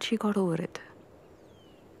 But she got over it.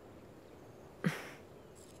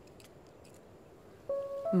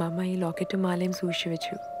 മമ്മ ഈ ലോക്കറ്റും മാലയും സൂക്ഷിച്ചു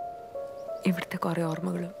വെച്ചു, ഇവിടുത്തെ കുറേ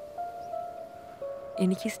ഓർമ്മകളും.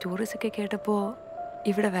 എനിക്ക് ഈ സ്റ്റോറീസൊക്കെ കേട്ടപ്പോൾ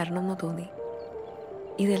ഇവിടെ വരണമെന്ന് തോന്നി,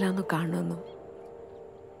 ഇതെല്ലാം ഒന്ന് കാണണമെന്നും.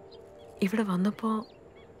 ഇവിടെ വന്നപ്പോൾ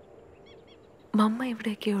മമ്മ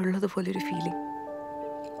ഇവിടെയൊക്കെ ഉള്ളതുപോലൊരു ഫീലിംഗ്.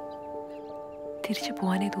 തിരിച്ചു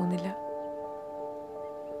പോകാനേ തോന്നില്ല.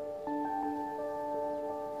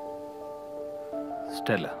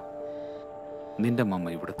 സ്റ്റെല്ല, നിന്റെ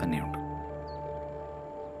മമ്മ ഇവിടെ തന്നെയുണ്ട്.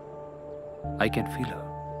 I can feel Har.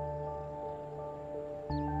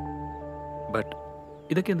 But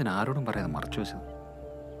ഇതൊക്കെ എന്തിനാ ആരോടും പറയാതെ മറച്ചു വെച്ചത്?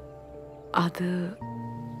 അത്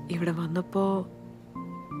ഇവിടെ വന്നപ്പോൾ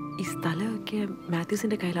ഈ സ്ഥലമൊക്കെ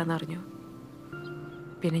മാത്യൂസിൻ്റെ കയ്യിലാണെന്ന് അറിഞ്ഞു.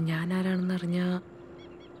 പിന്നെ ഞാൻ ആരാണെന്ന് അറിഞ്ഞാൽ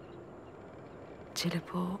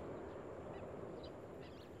ചിലപ്പോൾ...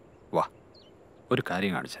 വാ, ഒരു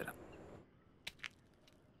കാര്യം കാണിച്ചു തരാം.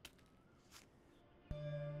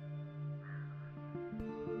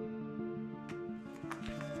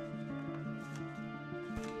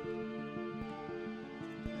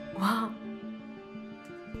 വാ,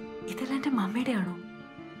 ഇതെല്ലാം എൻ്റെ മമ്മയുടെ ആണോ?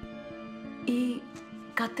 ഈ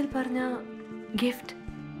കത്തിൽ പറഞ്ഞ ഗിഫ്റ്റ്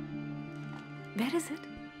വേർ ഇസ് ഇറ്റ്?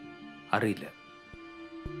 അറിയില്ല.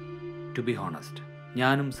 ടു ബി ഹോണസ്റ്റ്,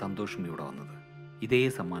 ഞാനും സന്തോഷും ഇവിടെ വന്നത് ഇതേ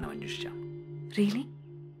സമ്മാനം അന്വേഷിച്ചാണ്. റിയലി?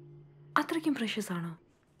 അത്രയ്ക്കും പ്രഷ്യസ് ആണോ?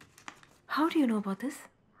 How do you know about this?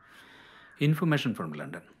 Information from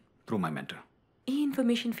London through my mentor. ഈ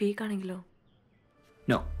ഇൻഫർമേഷൻ ഫേക്ക് ആണെങ്കിലോ?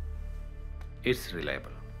 No, it's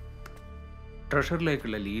reliable.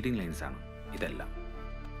 ട്രഷറിലേക്കുള്ള leading lines ആണ് ഇതെല്ലാം.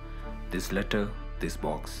 This letter, this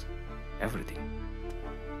box, everything.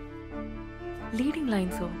 Leading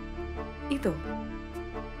ലൈൻസോ? ഇതോ?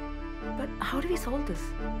 But how do we solve this?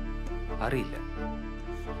 അറിയില്ല.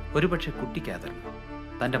 ഒരുപക്ഷെ കുട്ടിക്കാതറിന്,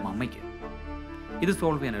 തൻ്റെ മമ്മയ്ക്ക് ഇത്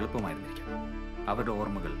solve ചെയ്യാൻ എളുപ്പമായിരുന്നിരിക്കാം. അവരുടെ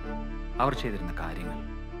ഓർമ്മകൾ, അവർ ചെയ്തിരുന്ന കാര്യങ്ങൾ,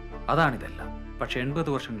 അതാണിതെല്ലാം. പക്ഷെ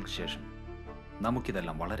 80 വർഷങ്ങൾക്ക് ശേഷം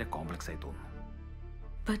നമുക്കിതെല്ലാം വളരെ കോംപ്ലക്സ് ആയി തോന്നുന്നു.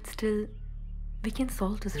 But still, we can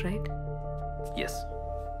solve this, right? Yes,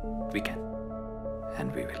 we can. And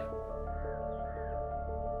we will.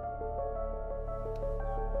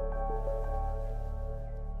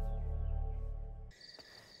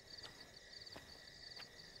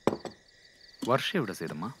 വർഷ എവിടെ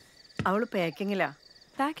സേതമ്മ? അവള് പാക്കിങ്ങിലാ.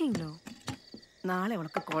 പാക്കിങ്ങിലോ? നാളെ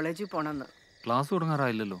അവൾക്ക് കോളേജിൽ പോണെന്ന്. ക്ലാസ്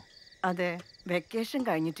തുടങ്ങാറായില്ലല്ലോ. അതെ, വെക്കേഷൻ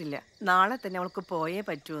കഴിഞ്ഞിട്ടില്ല. നാളെ തന്നെ അവൾക്ക് പോയേ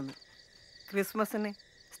പറ്റുമെന്ന്. ക്രിസ്മസിന്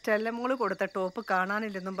സ്റ്റെല്ലമോള് കൊടുത്ത ടോപ്പ്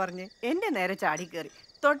കാണാനില്ലെന്നും പറഞ്ഞ് എൻ്റെ നേരെ ചാടിക്കേറി.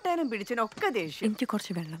 തൊട്ടേനും പിടിച്ചതിനൊക്കെ ദേഷ്യം. എനിക്ക്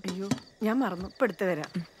കുറച്ച് വെള്ളം. അയ്യോ, ഞാൻ മറന്നു. ഇപ്പം എടുത്തു വരാം.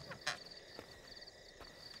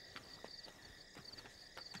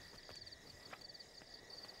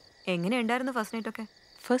 എങ്ങനെയുണ്ടായിരുന്നു ഫസ്റ്റ് നൈറ്റ് ഒക്കെ?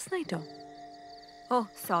 ഫസ്റ്റ് നൈറ്റോ? ഓ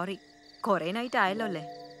സോറി, കുറേ നൈറ്റ് ആയല്ലോ അല്ലേ.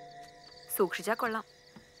 സൂക്ഷിച്ചാൽ കൊള്ളാം.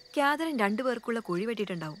 ക്യാതറിൻ 2 പേർക്കുള്ള കുഴി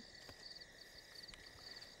വെട്ടിയിട്ടുണ്ടാവും.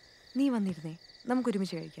 നീ വന്നിരുന്നേ,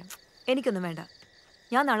 നമുക്കൊരുമിച്ച് കഴിക്കാം. എനിക്കൊന്നും വേണ്ട,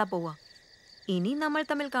 ഞാൻ നാളെ പോവാം. ഇനി നമ്മൾ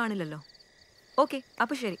തമ്മിൽ കാണില്ലല്ലോ. ഓക്കെ,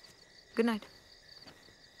 അപ്പോൾ ശരി, ഗുഡ് നൈറ്റ്.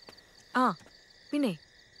 ആ പിന്നെ,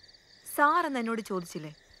 സാറെന്ന് എന്നോട്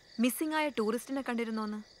ചോദിച്ചില്ലേ മിസ്സിംഗ് ആയ ടൂറിസ്റ്റിനെ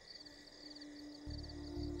കണ്ടിരുന്നോന്ന്?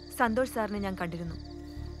 സന്തോഷ് സാറിനെ ഞാൻ കണ്ടിരുന്നു.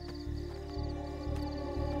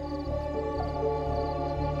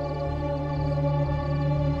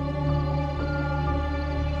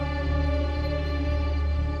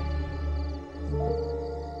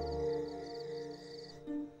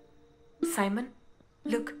 സൈമൺ,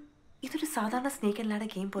 ലുക്ക്, ഇതൊരു സാധാരണ സ്നേക്ക് ആൻഡ് ലാഡർ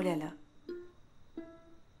ഗെയിം പോലെയല്ല.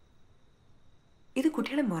 ഇത്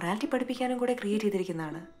കുട്ടികളെ മൊറാലിറ്റി പഠിപ്പിക്കാനും കൂടെ create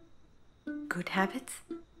ചെയ്തിരിക്കുന്നതാണ്. Good habits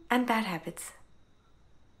and bad habits.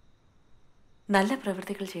 നല്ല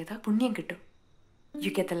പ്രവൃത്തികൾ ചെയ്താൽ പുണ്യം കിട്ടും.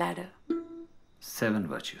 You get the ladder. 7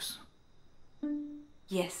 virtues.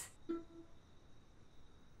 Yes.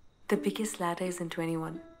 The biggest ladder is in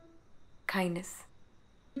 21. Kindness.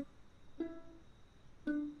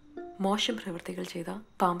 മോശം പ്രവൃത്തികൾ ചെയ്താൽ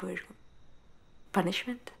പാമ്പ് വീഴും.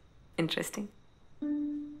 Punishment interesting.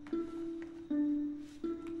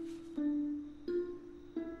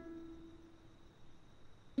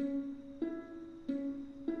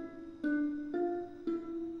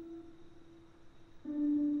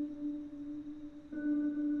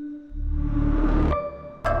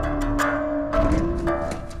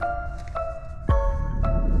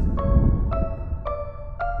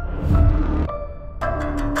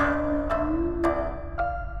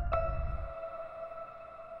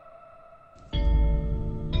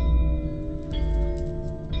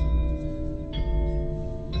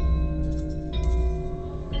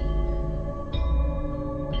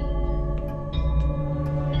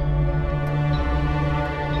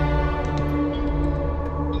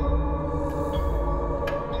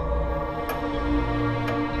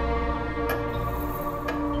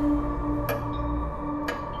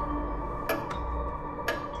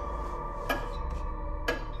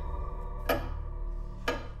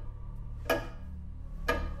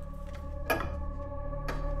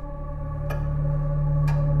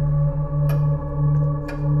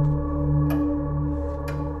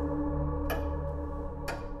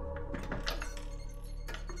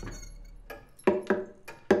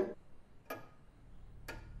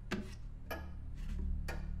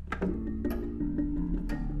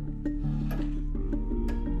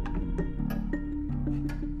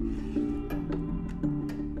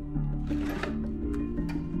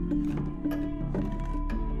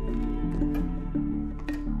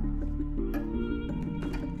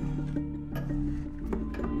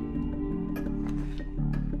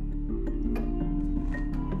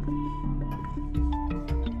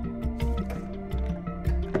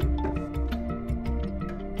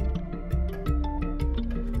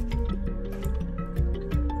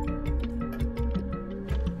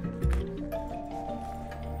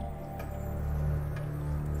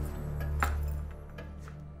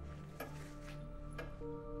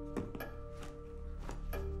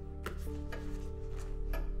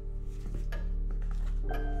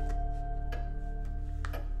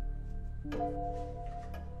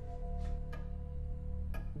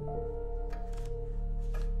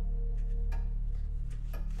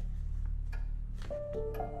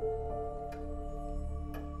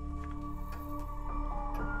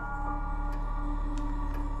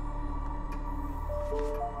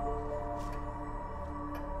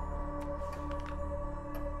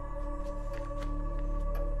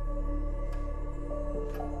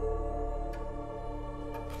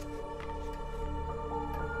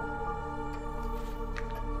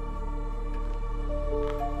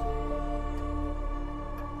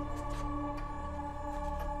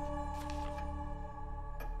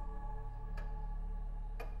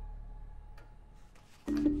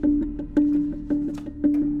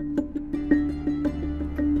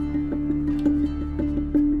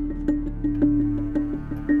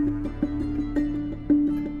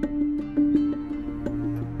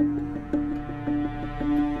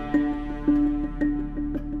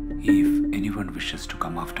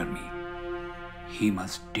 He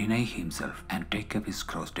must deny himself and take up his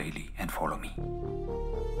cross daily and follow me.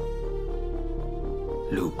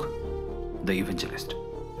 Luke, the Evangelist,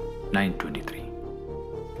 9:23.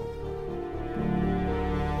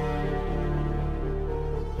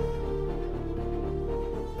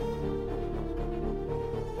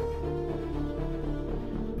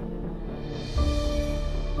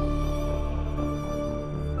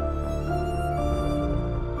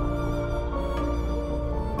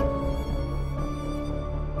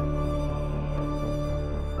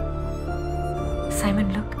 Simon,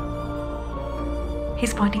 look.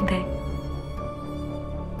 He's pointing there.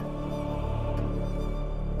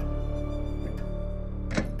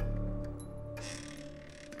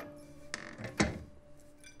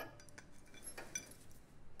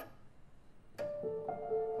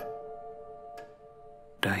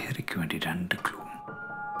 ഡയറിക്ക് വേണ്ടി 2 clue.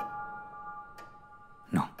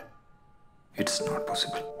 No, it's not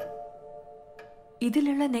possible.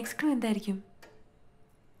 ഇതിലുള്ള next clue എന്തായിരിക്കും?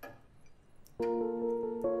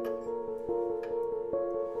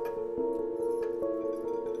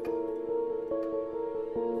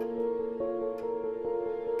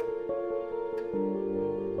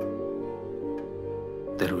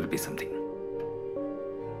 There will be something.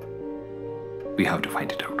 We have to find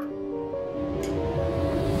it out.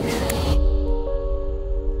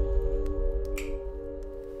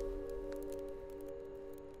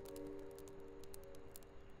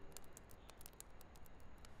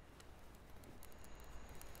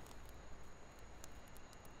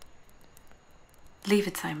 Leave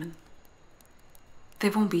it, Simon.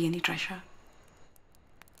 There won't be any treasure.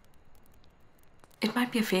 It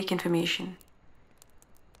might be a fake information,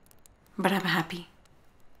 but I'm happy.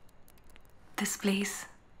 This place,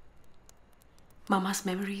 Mama's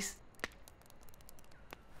memories,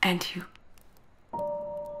 and you.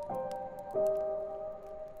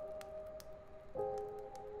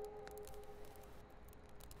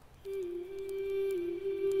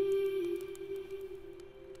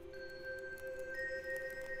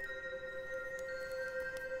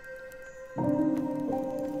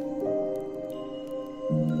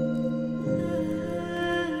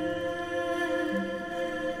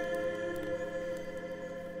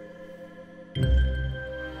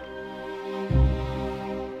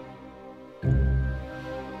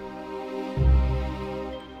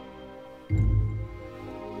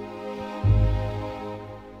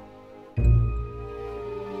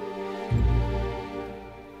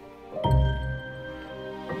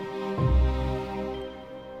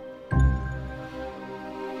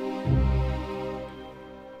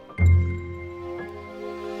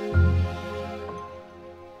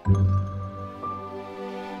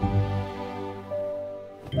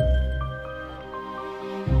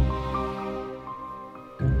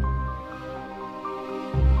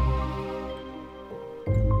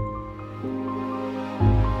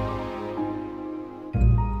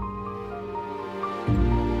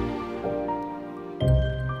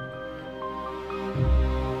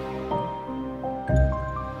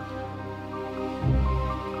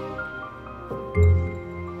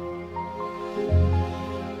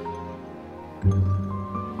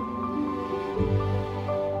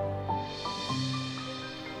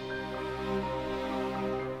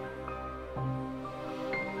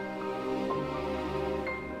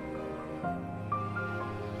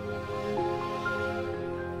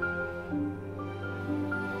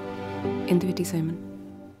 എന്ത് പറ്റി Simon?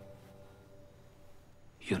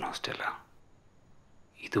 Stella,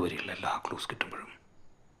 ഇതുവരെയുള്ള എല്ലാ clues കിട്ടുമ്പോഴും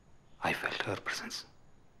I felt her presence.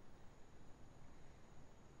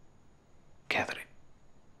 Catherine,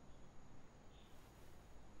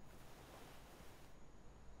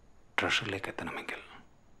 ട്രഷറിലേക്ക് എത്തണമെങ്കിൽ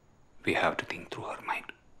we have to think through her mind.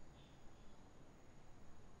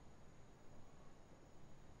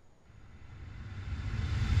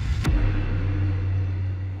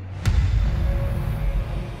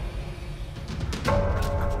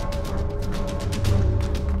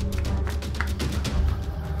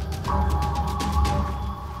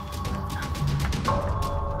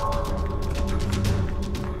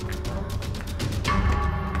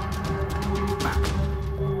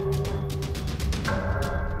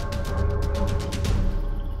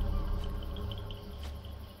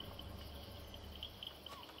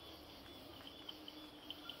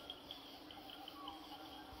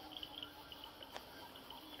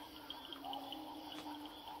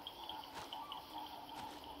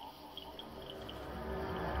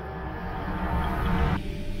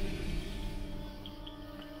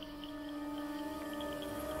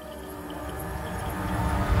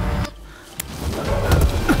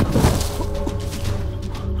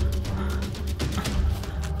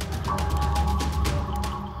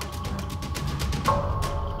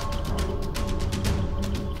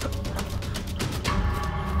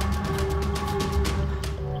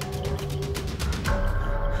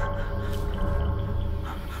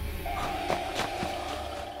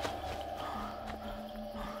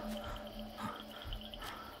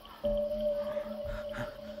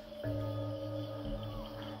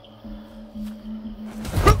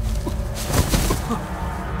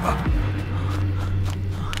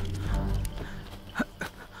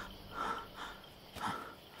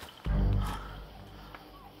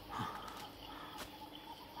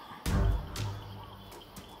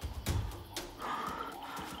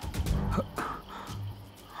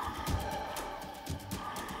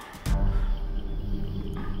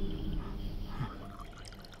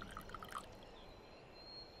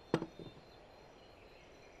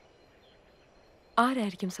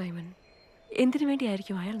 ആരായിരിക്കും Simon? എന്തിനു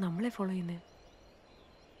വേണ്ടിയായിരിക്കും അയാൾ നമ്മളെ follow ചെയ്യുന്നത്?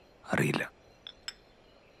 അറിയില്ല.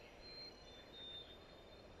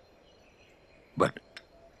 ബട്ട്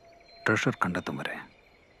ട്രഷർ കണ്ടെത്തും വരെ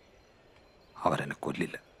അവരെന്നെ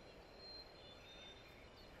കൊല്ലില്ല.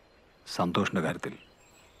 സന്തോഷിൻ്റെ കാര്യത്തിൽ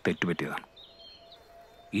തെറ്റുപറ്റിയതാണ്.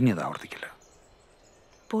 ഇനി അത് ആവർത്തിക്കില്ല.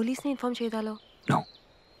 പോലീസിനെ ഇൻഫോം ചെയ്താലോ? നോ.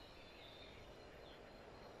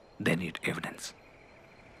 They need evidence.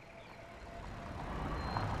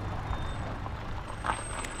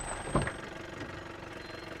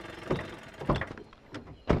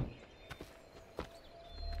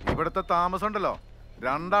 ഇവിടുത്തെ താമസം ഉണ്ടല്ലോ,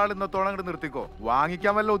 രണ്ടാൾ ഇന്നത്തോളം ഇങ്ങോട്ട് നിർത്തിക്കോ.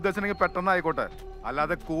 വാങ്ങിക്കാൻ വല്ല ഉദ്ദേശമെങ്കിൽ പെട്ടെന്ന് ആയിക്കോട്ടെ.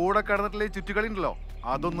 അല്ലാതെ കൂടെ കിടന്നിട്ടുള്ള ഈ ചുറ്റുകളി ഉണ്ടല്ലോ,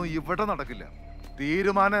 അതൊന്നും ഇവിടെ നടക്കില്ല.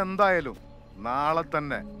 തീരുമാനം എന്തായാലും നാളെ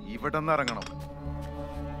തന്നെ ഇവിടെ നിന്ന് ഇറങ്ങണം.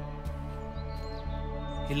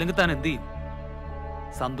 ഇല്ലെങ്കിൽ താൻ എന്ത് ചെയ്യും?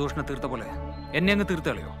 സന്തോഷിനെ തീർത്ത പോലെ എന്നെ അങ്ങ് തീർത്ത്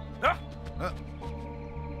കളയോ?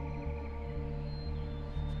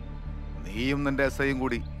 നീയും നിന്റെ എസ്ഐയും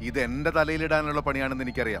കൂടി ഇത് എന്റെ തലയിലിടാനുള്ള പണിയാണെന്ന്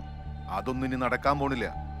എനിക്കറിയാം. അതൊന്നും ഇനി നടക്കാൻ പോണില്ല.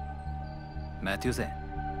 മാത്യൂസേ,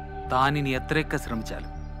 താൻ ഇനി എത്രയൊക്കെ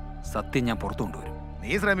ശ്രമിച്ചാലും സത്യം ഞാൻ പുറത്തു കൊണ്ടുവരും.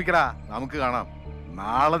 നീ ശ്രമിക്കടാ, നമുക്ക് കാണാം.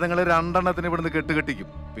 നാളെ നിങ്ങൾ രണ്ടെണ്ണത്തിന് ഇവിടുന്ന് കെട്ടുകെട്ടിക്കും.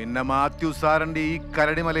 പിന്നെ മാത്യു സാറിന്റെ ഈ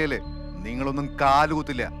കരടിമലയില് നിങ്ങളൊന്നും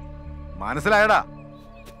കാലുകുത്തില്ല. മനസ്സിലായടാ?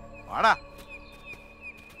 വാടാ.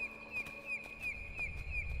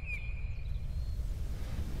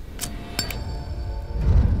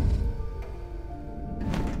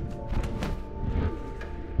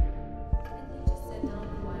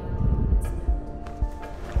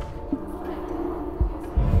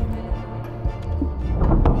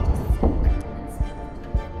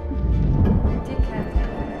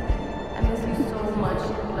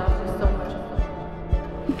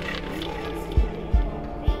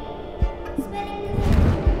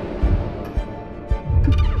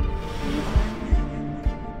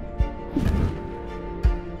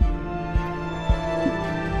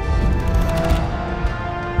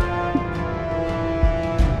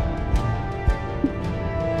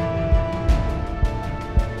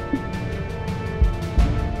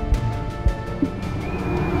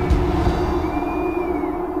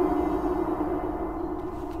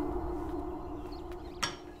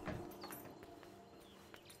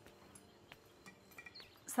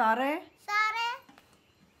 സാറേ, സാറേ,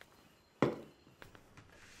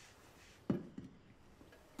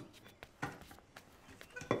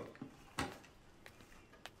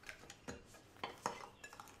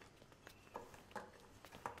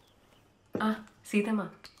 ആ സീതമ്മ,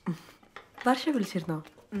 വർഷ വിളിച്ചിരുന്നോ?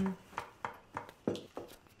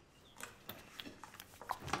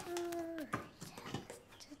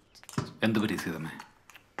 എന്ത് പറ്റി സീതമ്മേ?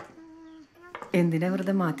 എന്തിനാ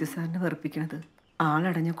വെറുതെ മാത്യു സാറിനെ വെറുപ്പിക്കണത്?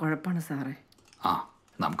 ആളടഞ്ഞ കുഴപ്പമാണ് സാറേ. ആ,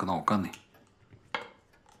 നമുക്ക് നോക്കാം. നീ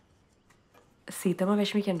സീതമ്മ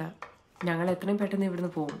വിഷമിക്കണ്ട, ഞങ്ങൾ എത്രയും പെട്ടെന്ന്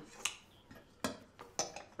ഇവിടുന്ന് പോകും.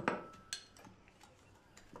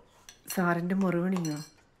 സാറിന്റെ മുറിവണിയോ?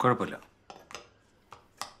 കുഴപ്പമില്ല.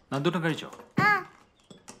 നന്ദൂട്ടം കഴിച്ചോ?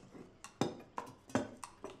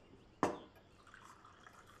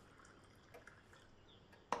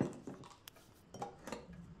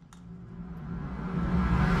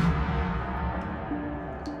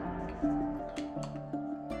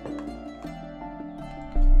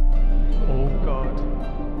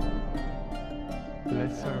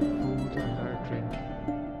 Bless our food and our drink,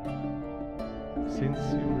 since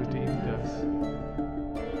you redeemed us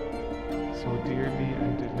so dearly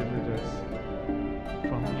and delivered us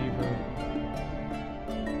from evil,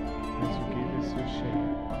 as you gave us your share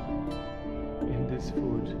in this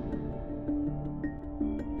food,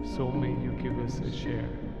 so may you give us a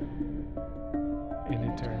share in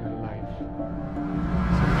eternal life.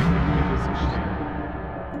 So may you give us a share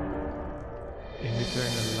in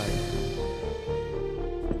eternal life.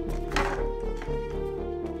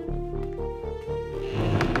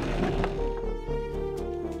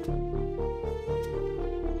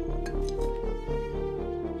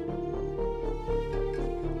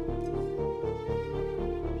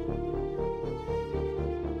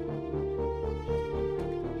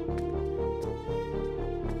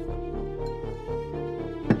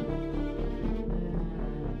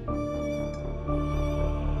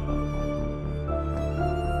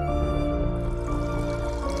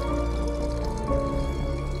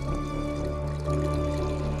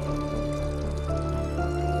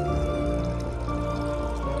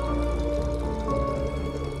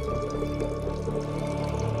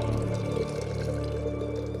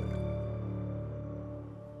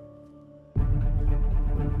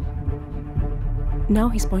 Now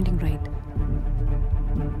he's pointing right.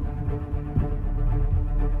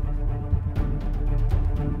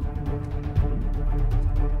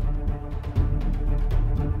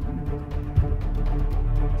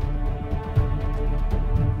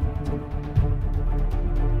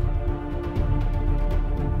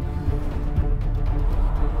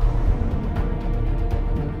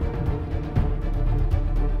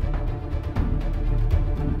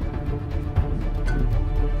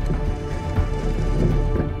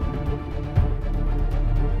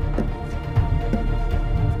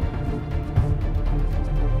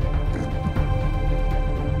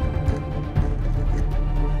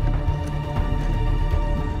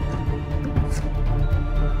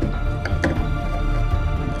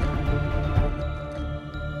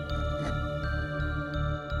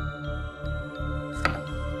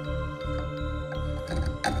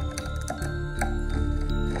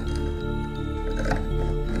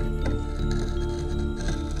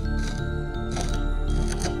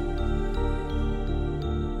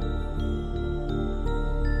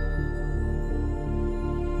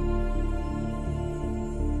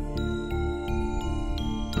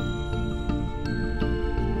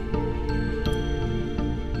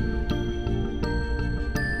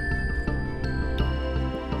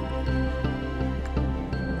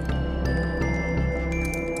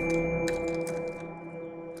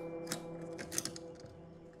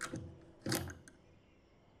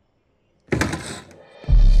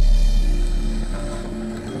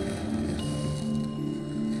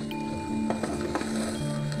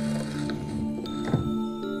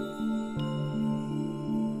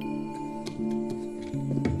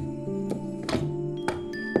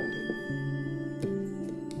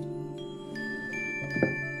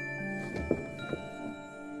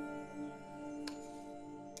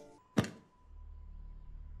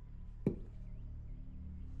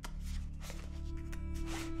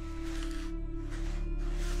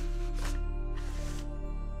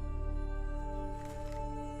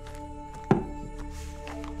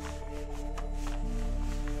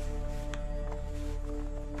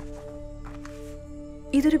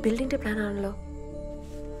 ഇതൊരു ബിൽഡിന്റെ plan ആണല്ലോ.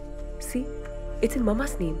 See, it's in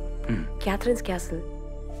Mama's name. Catherine's Castle.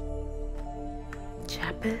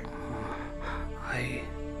 Chapel.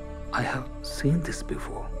 I have seen this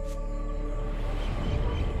before.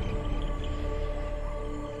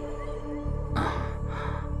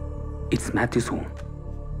 It's Matthew's home.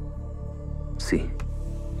 See,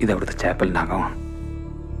 ഇത് അവിടുത്തെ ചാപ്പലിനകമാണ്.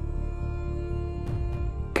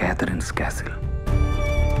 Catherine's castle.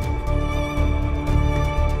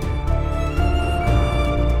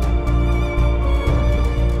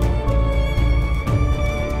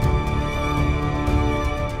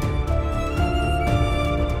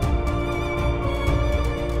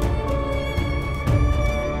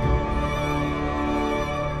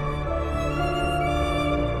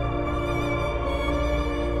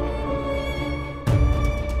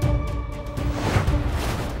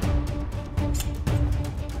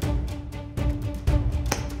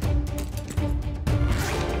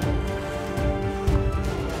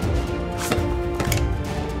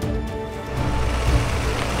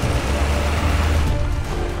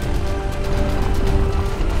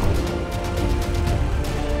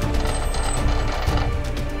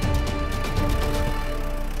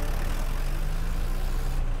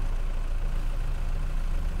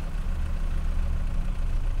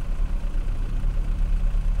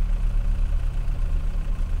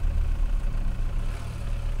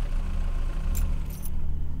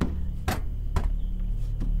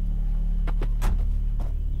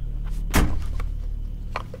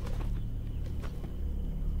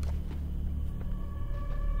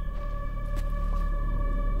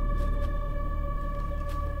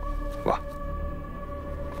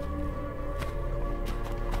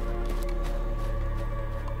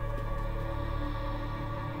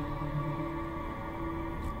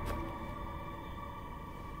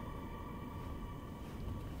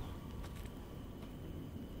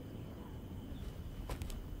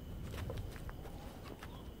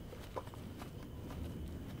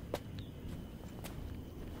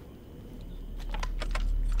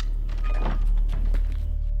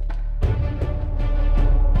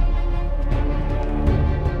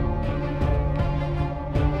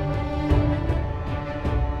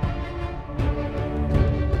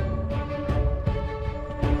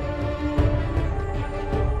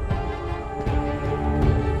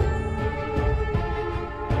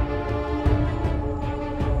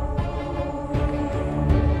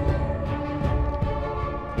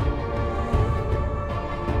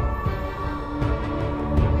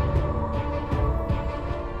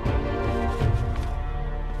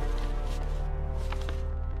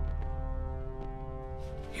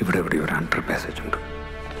 ഇവിടെ എവിടെയോ ഒരു under passage ഉണ്ട്.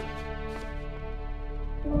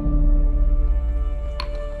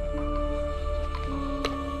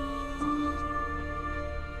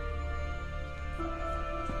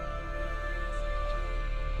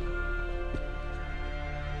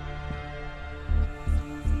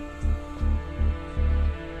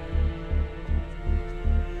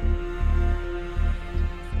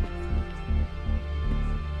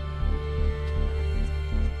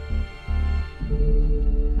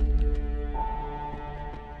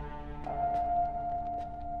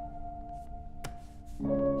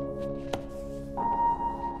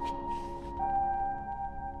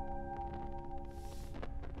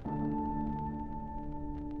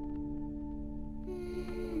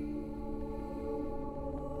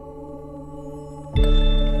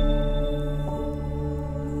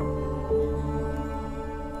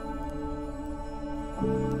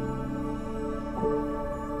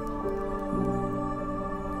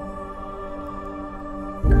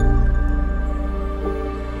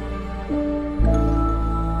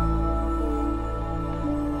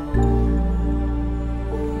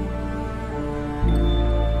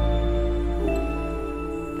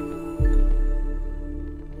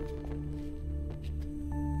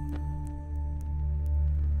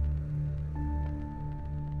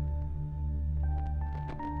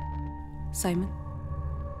 Simon?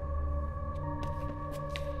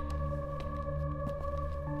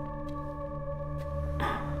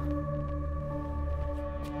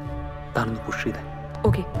 താനൊന്ന് push ചെയ്തേ.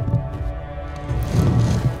 Okay.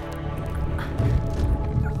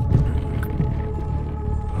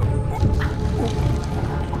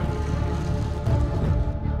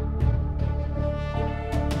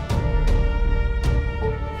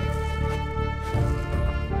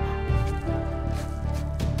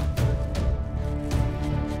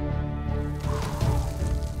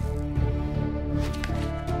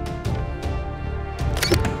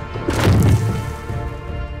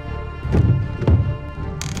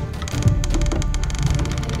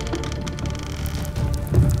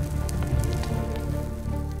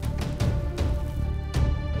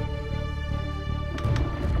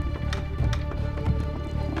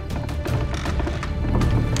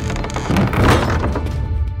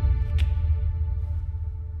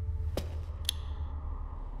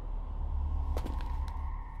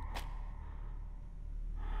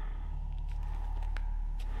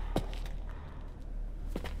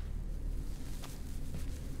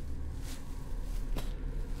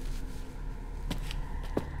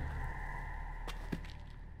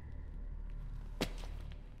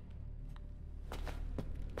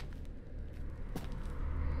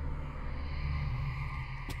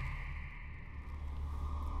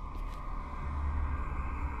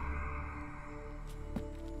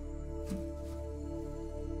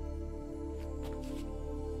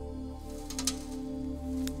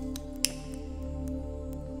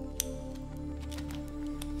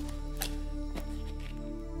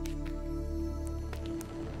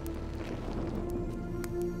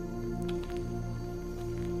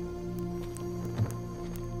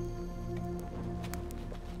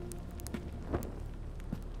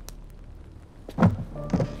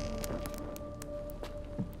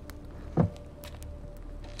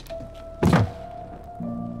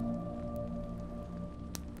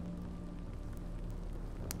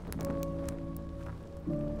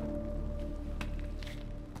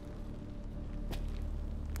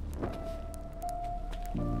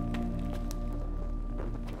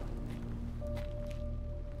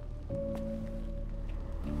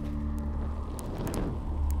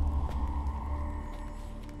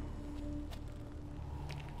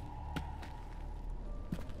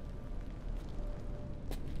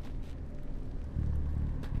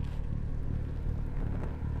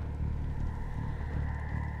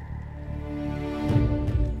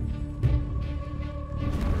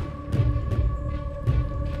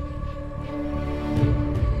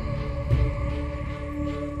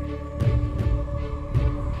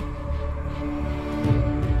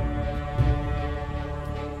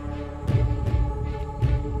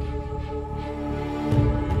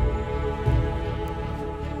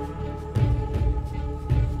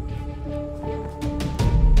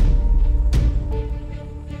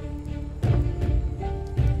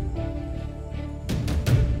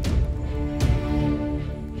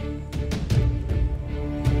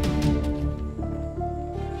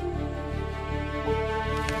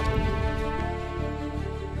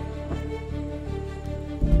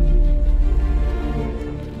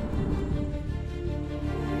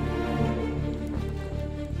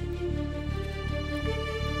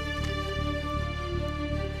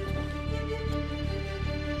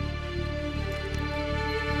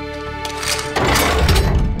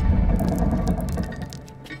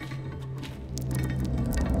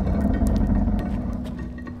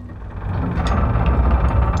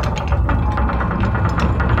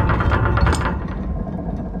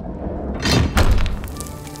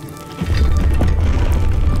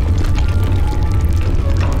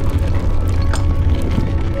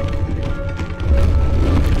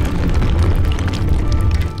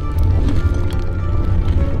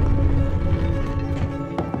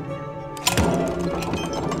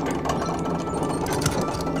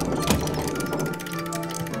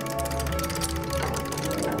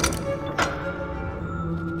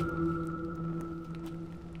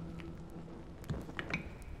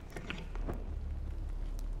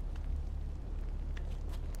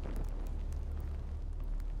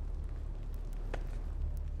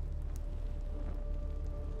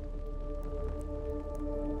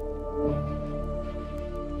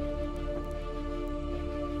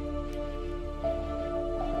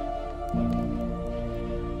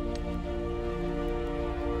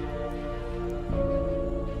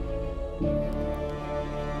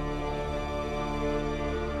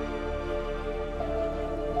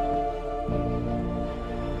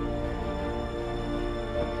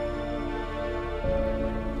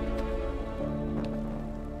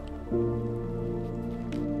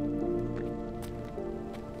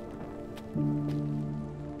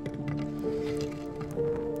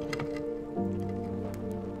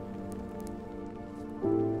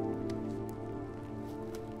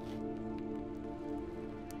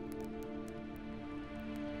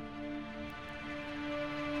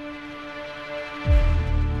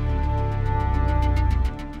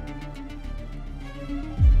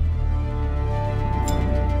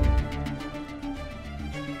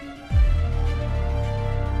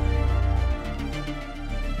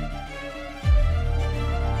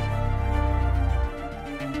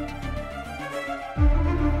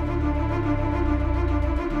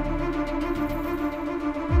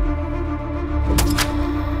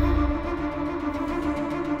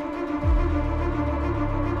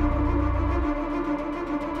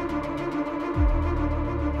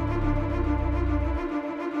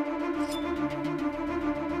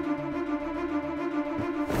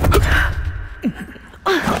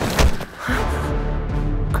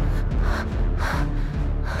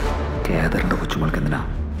 കേദറിന്റെ കൊച്ചുമൾക്ക് എന്തിനാ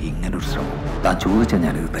ഇങ്ങനൊരു ശ്രമം? താൻ ചോദിച്ചാൽ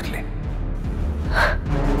ഞാനിത് തരില്ലേ?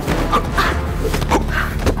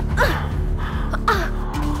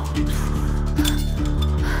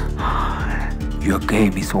 Your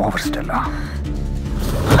game is over, Stella.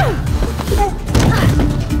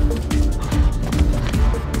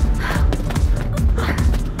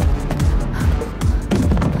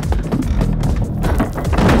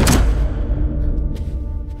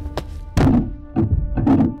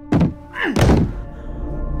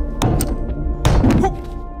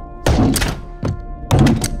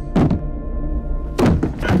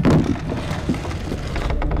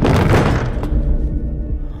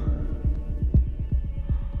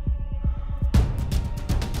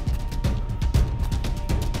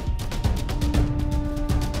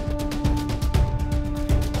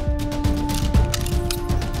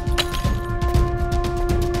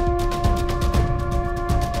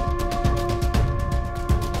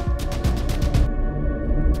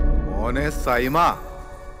 Saima,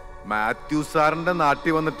 Mathew സാറിന്റെ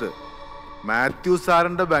നാട്ടിൽ വന്നിട്ട് മാത്യു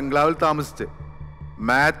സാറിന്റെ ബംഗ്ലാവിൽ താമസിച്ച്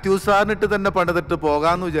മാത്യു സാറിനിട്ട് തന്നെ പണിതിട്ട്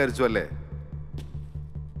പോകാന്ന് വിചാരിച്ചു അല്ലേ?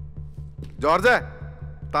 ജോർജ്,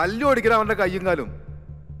 തല്ലു ഓടിക്കണം അവന്റെ കയ്യും കാലും.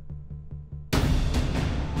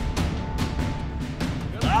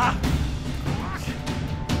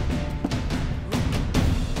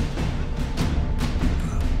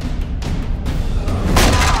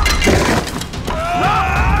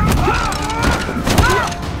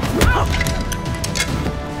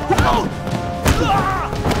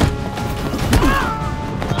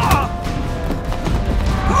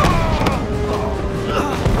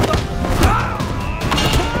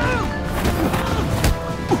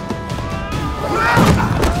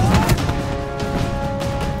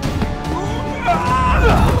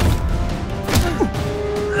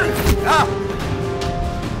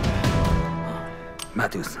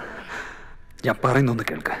 മാത്യൂസ്, ഞാൻ പറയുന്നൊന്ന്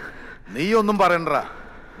കേൾക്ക. നീ ഒന്നും പറയണ്ട.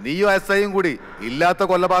 നീയും SIയും കൂടി ഇല്ലാത്ത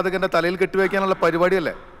കൊലപാതകന്റെ തലയിൽ കെട്ടിവെക്കാനുള്ള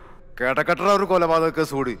പരിപാടിയല്ലേ? കേട്ടക്കട്ട ഒരു കൊലപാതക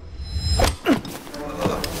കേസ് കൂടി.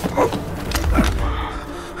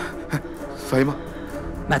 സൈമ,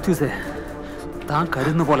 മാത്യൂസേ, താൻ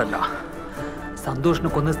കരുതുന്ന പോലല്ല.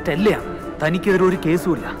 സന്തോഷിനെ കൊന്ന് സ്റ്റെല്ലയാണ്. തനിക്കെതിരെ ഒരു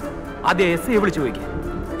കേസുമില്ല. ആദ്യം SIയെ വിളിച്ചു ചോദിക്കുക,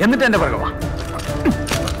 എന്നിട്ട് എന്റെ പറയവാ.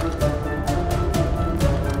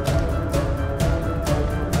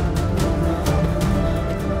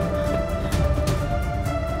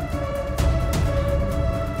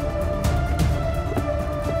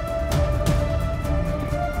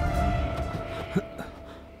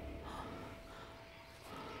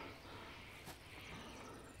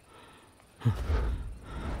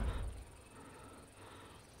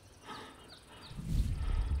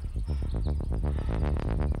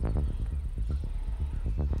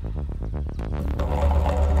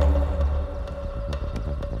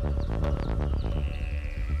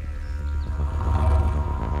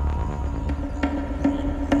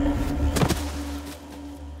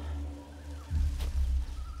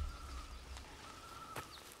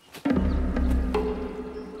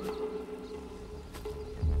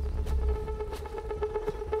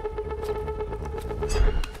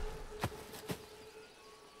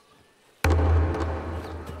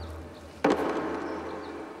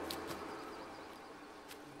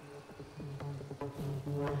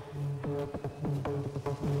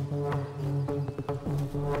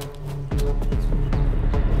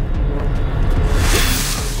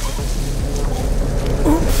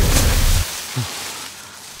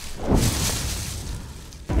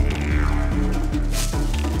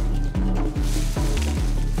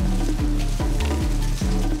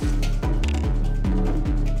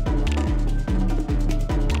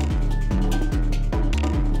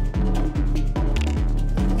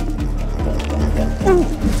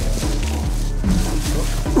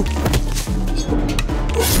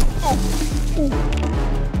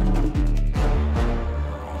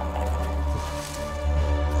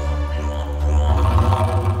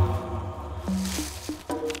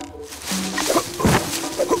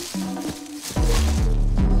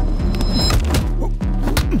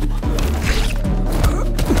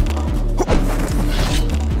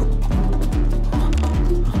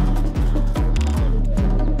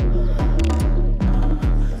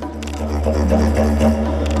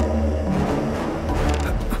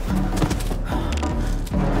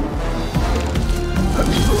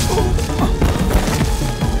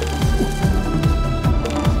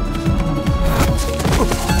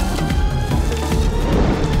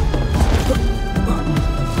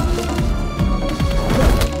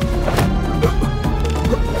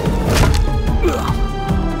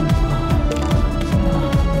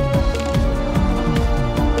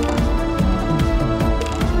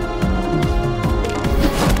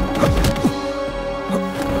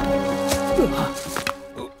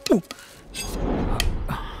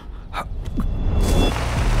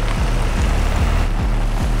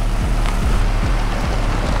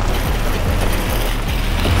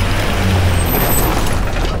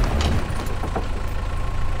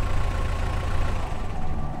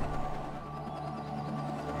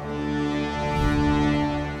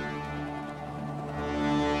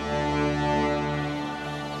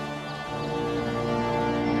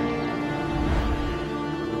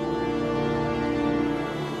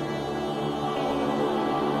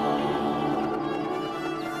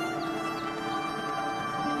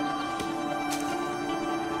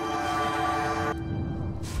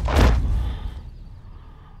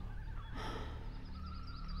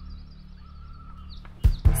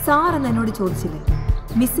 സാറെന്ന് എന്നോട് ചോദിച്ചില്ലേ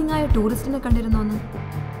മിസ്സിംഗ് ആയ ടൂറിസ്റ്റിനെ കണ്ടിരുന്നോന്ന്?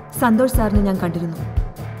 സന്തോഷ് സാറിനെ ഞാൻ കണ്ടിരുന്നു.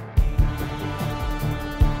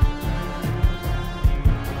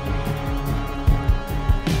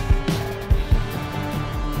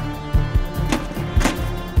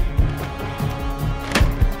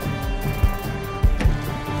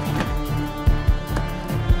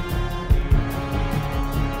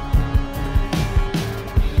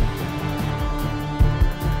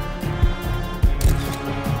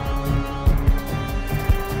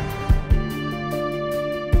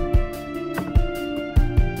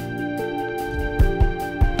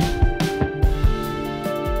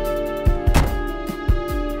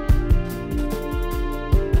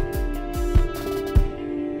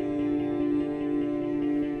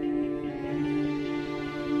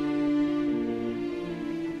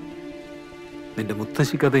 നിന്റെ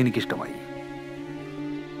മുത്തശ്ശി കഥ എനിക്കിഷ്ടമായി.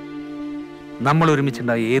 നമ്മൾ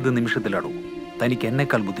ഒരുമിച്ചുണ്ടായ ഏത് നിമിഷത്തിലാണോ തനിക്ക്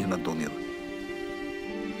എന്നെക്കാൾ ബുദ്ധിയുണ്ടെന്ന് തോന്നിയത്?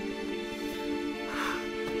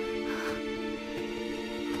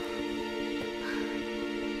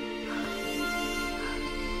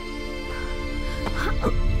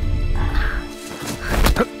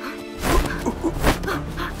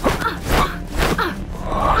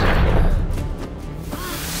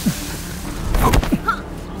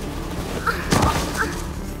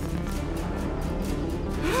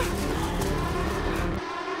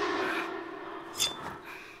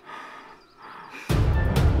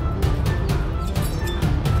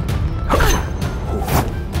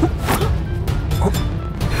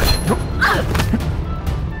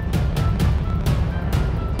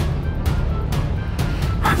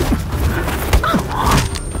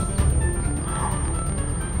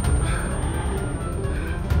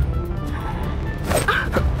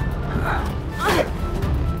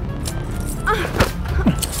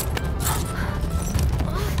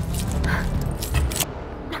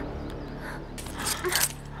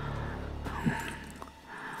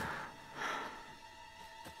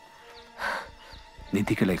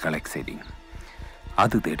 നിധികളേക്കാൾ എക്സൈറ്റിംഗ്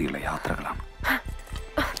അത് തേടിയുള്ള യാത്രകളാണ്.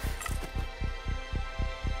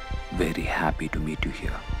 Very happy to meet you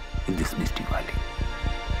here in this misty Valley.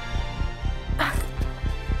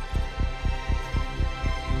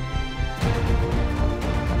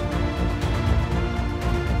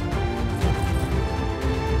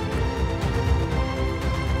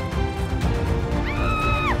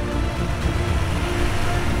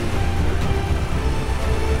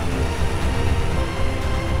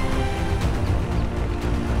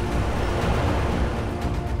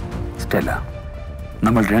 Stella,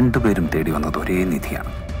 നമ്മൾ രണ്ടുപേരും തേടി വന്നത് ഒരേ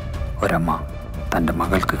നിധിയാണ്. ഒരമ്മ തൻ്റെ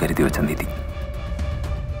മകൾക്ക് കരുതി വെച്ച നിധി.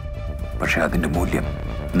 പക്ഷെ അതിൻ്റെ മൂല്യം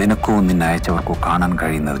നിനക്കോ നിന്നെ അയച്ചവർക്കോ കാണാൻ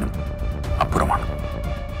കഴിയുന്നതിനും അപ്പുറമാണ്.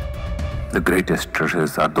 The greatest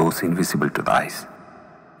treasures are those invisible to the eyes,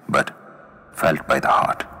 but felt by the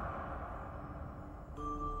heart.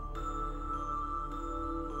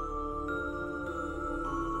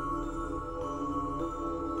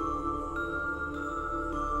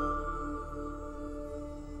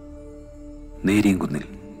 നേരിയംകുന്നിൽ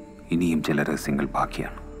ഇനിയും ചില രഹസ്യങ്ങൾ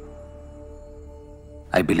ബാക്കിയാണ്.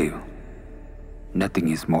 I believe nothing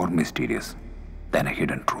is more mysterious than a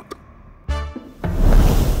hidden truth.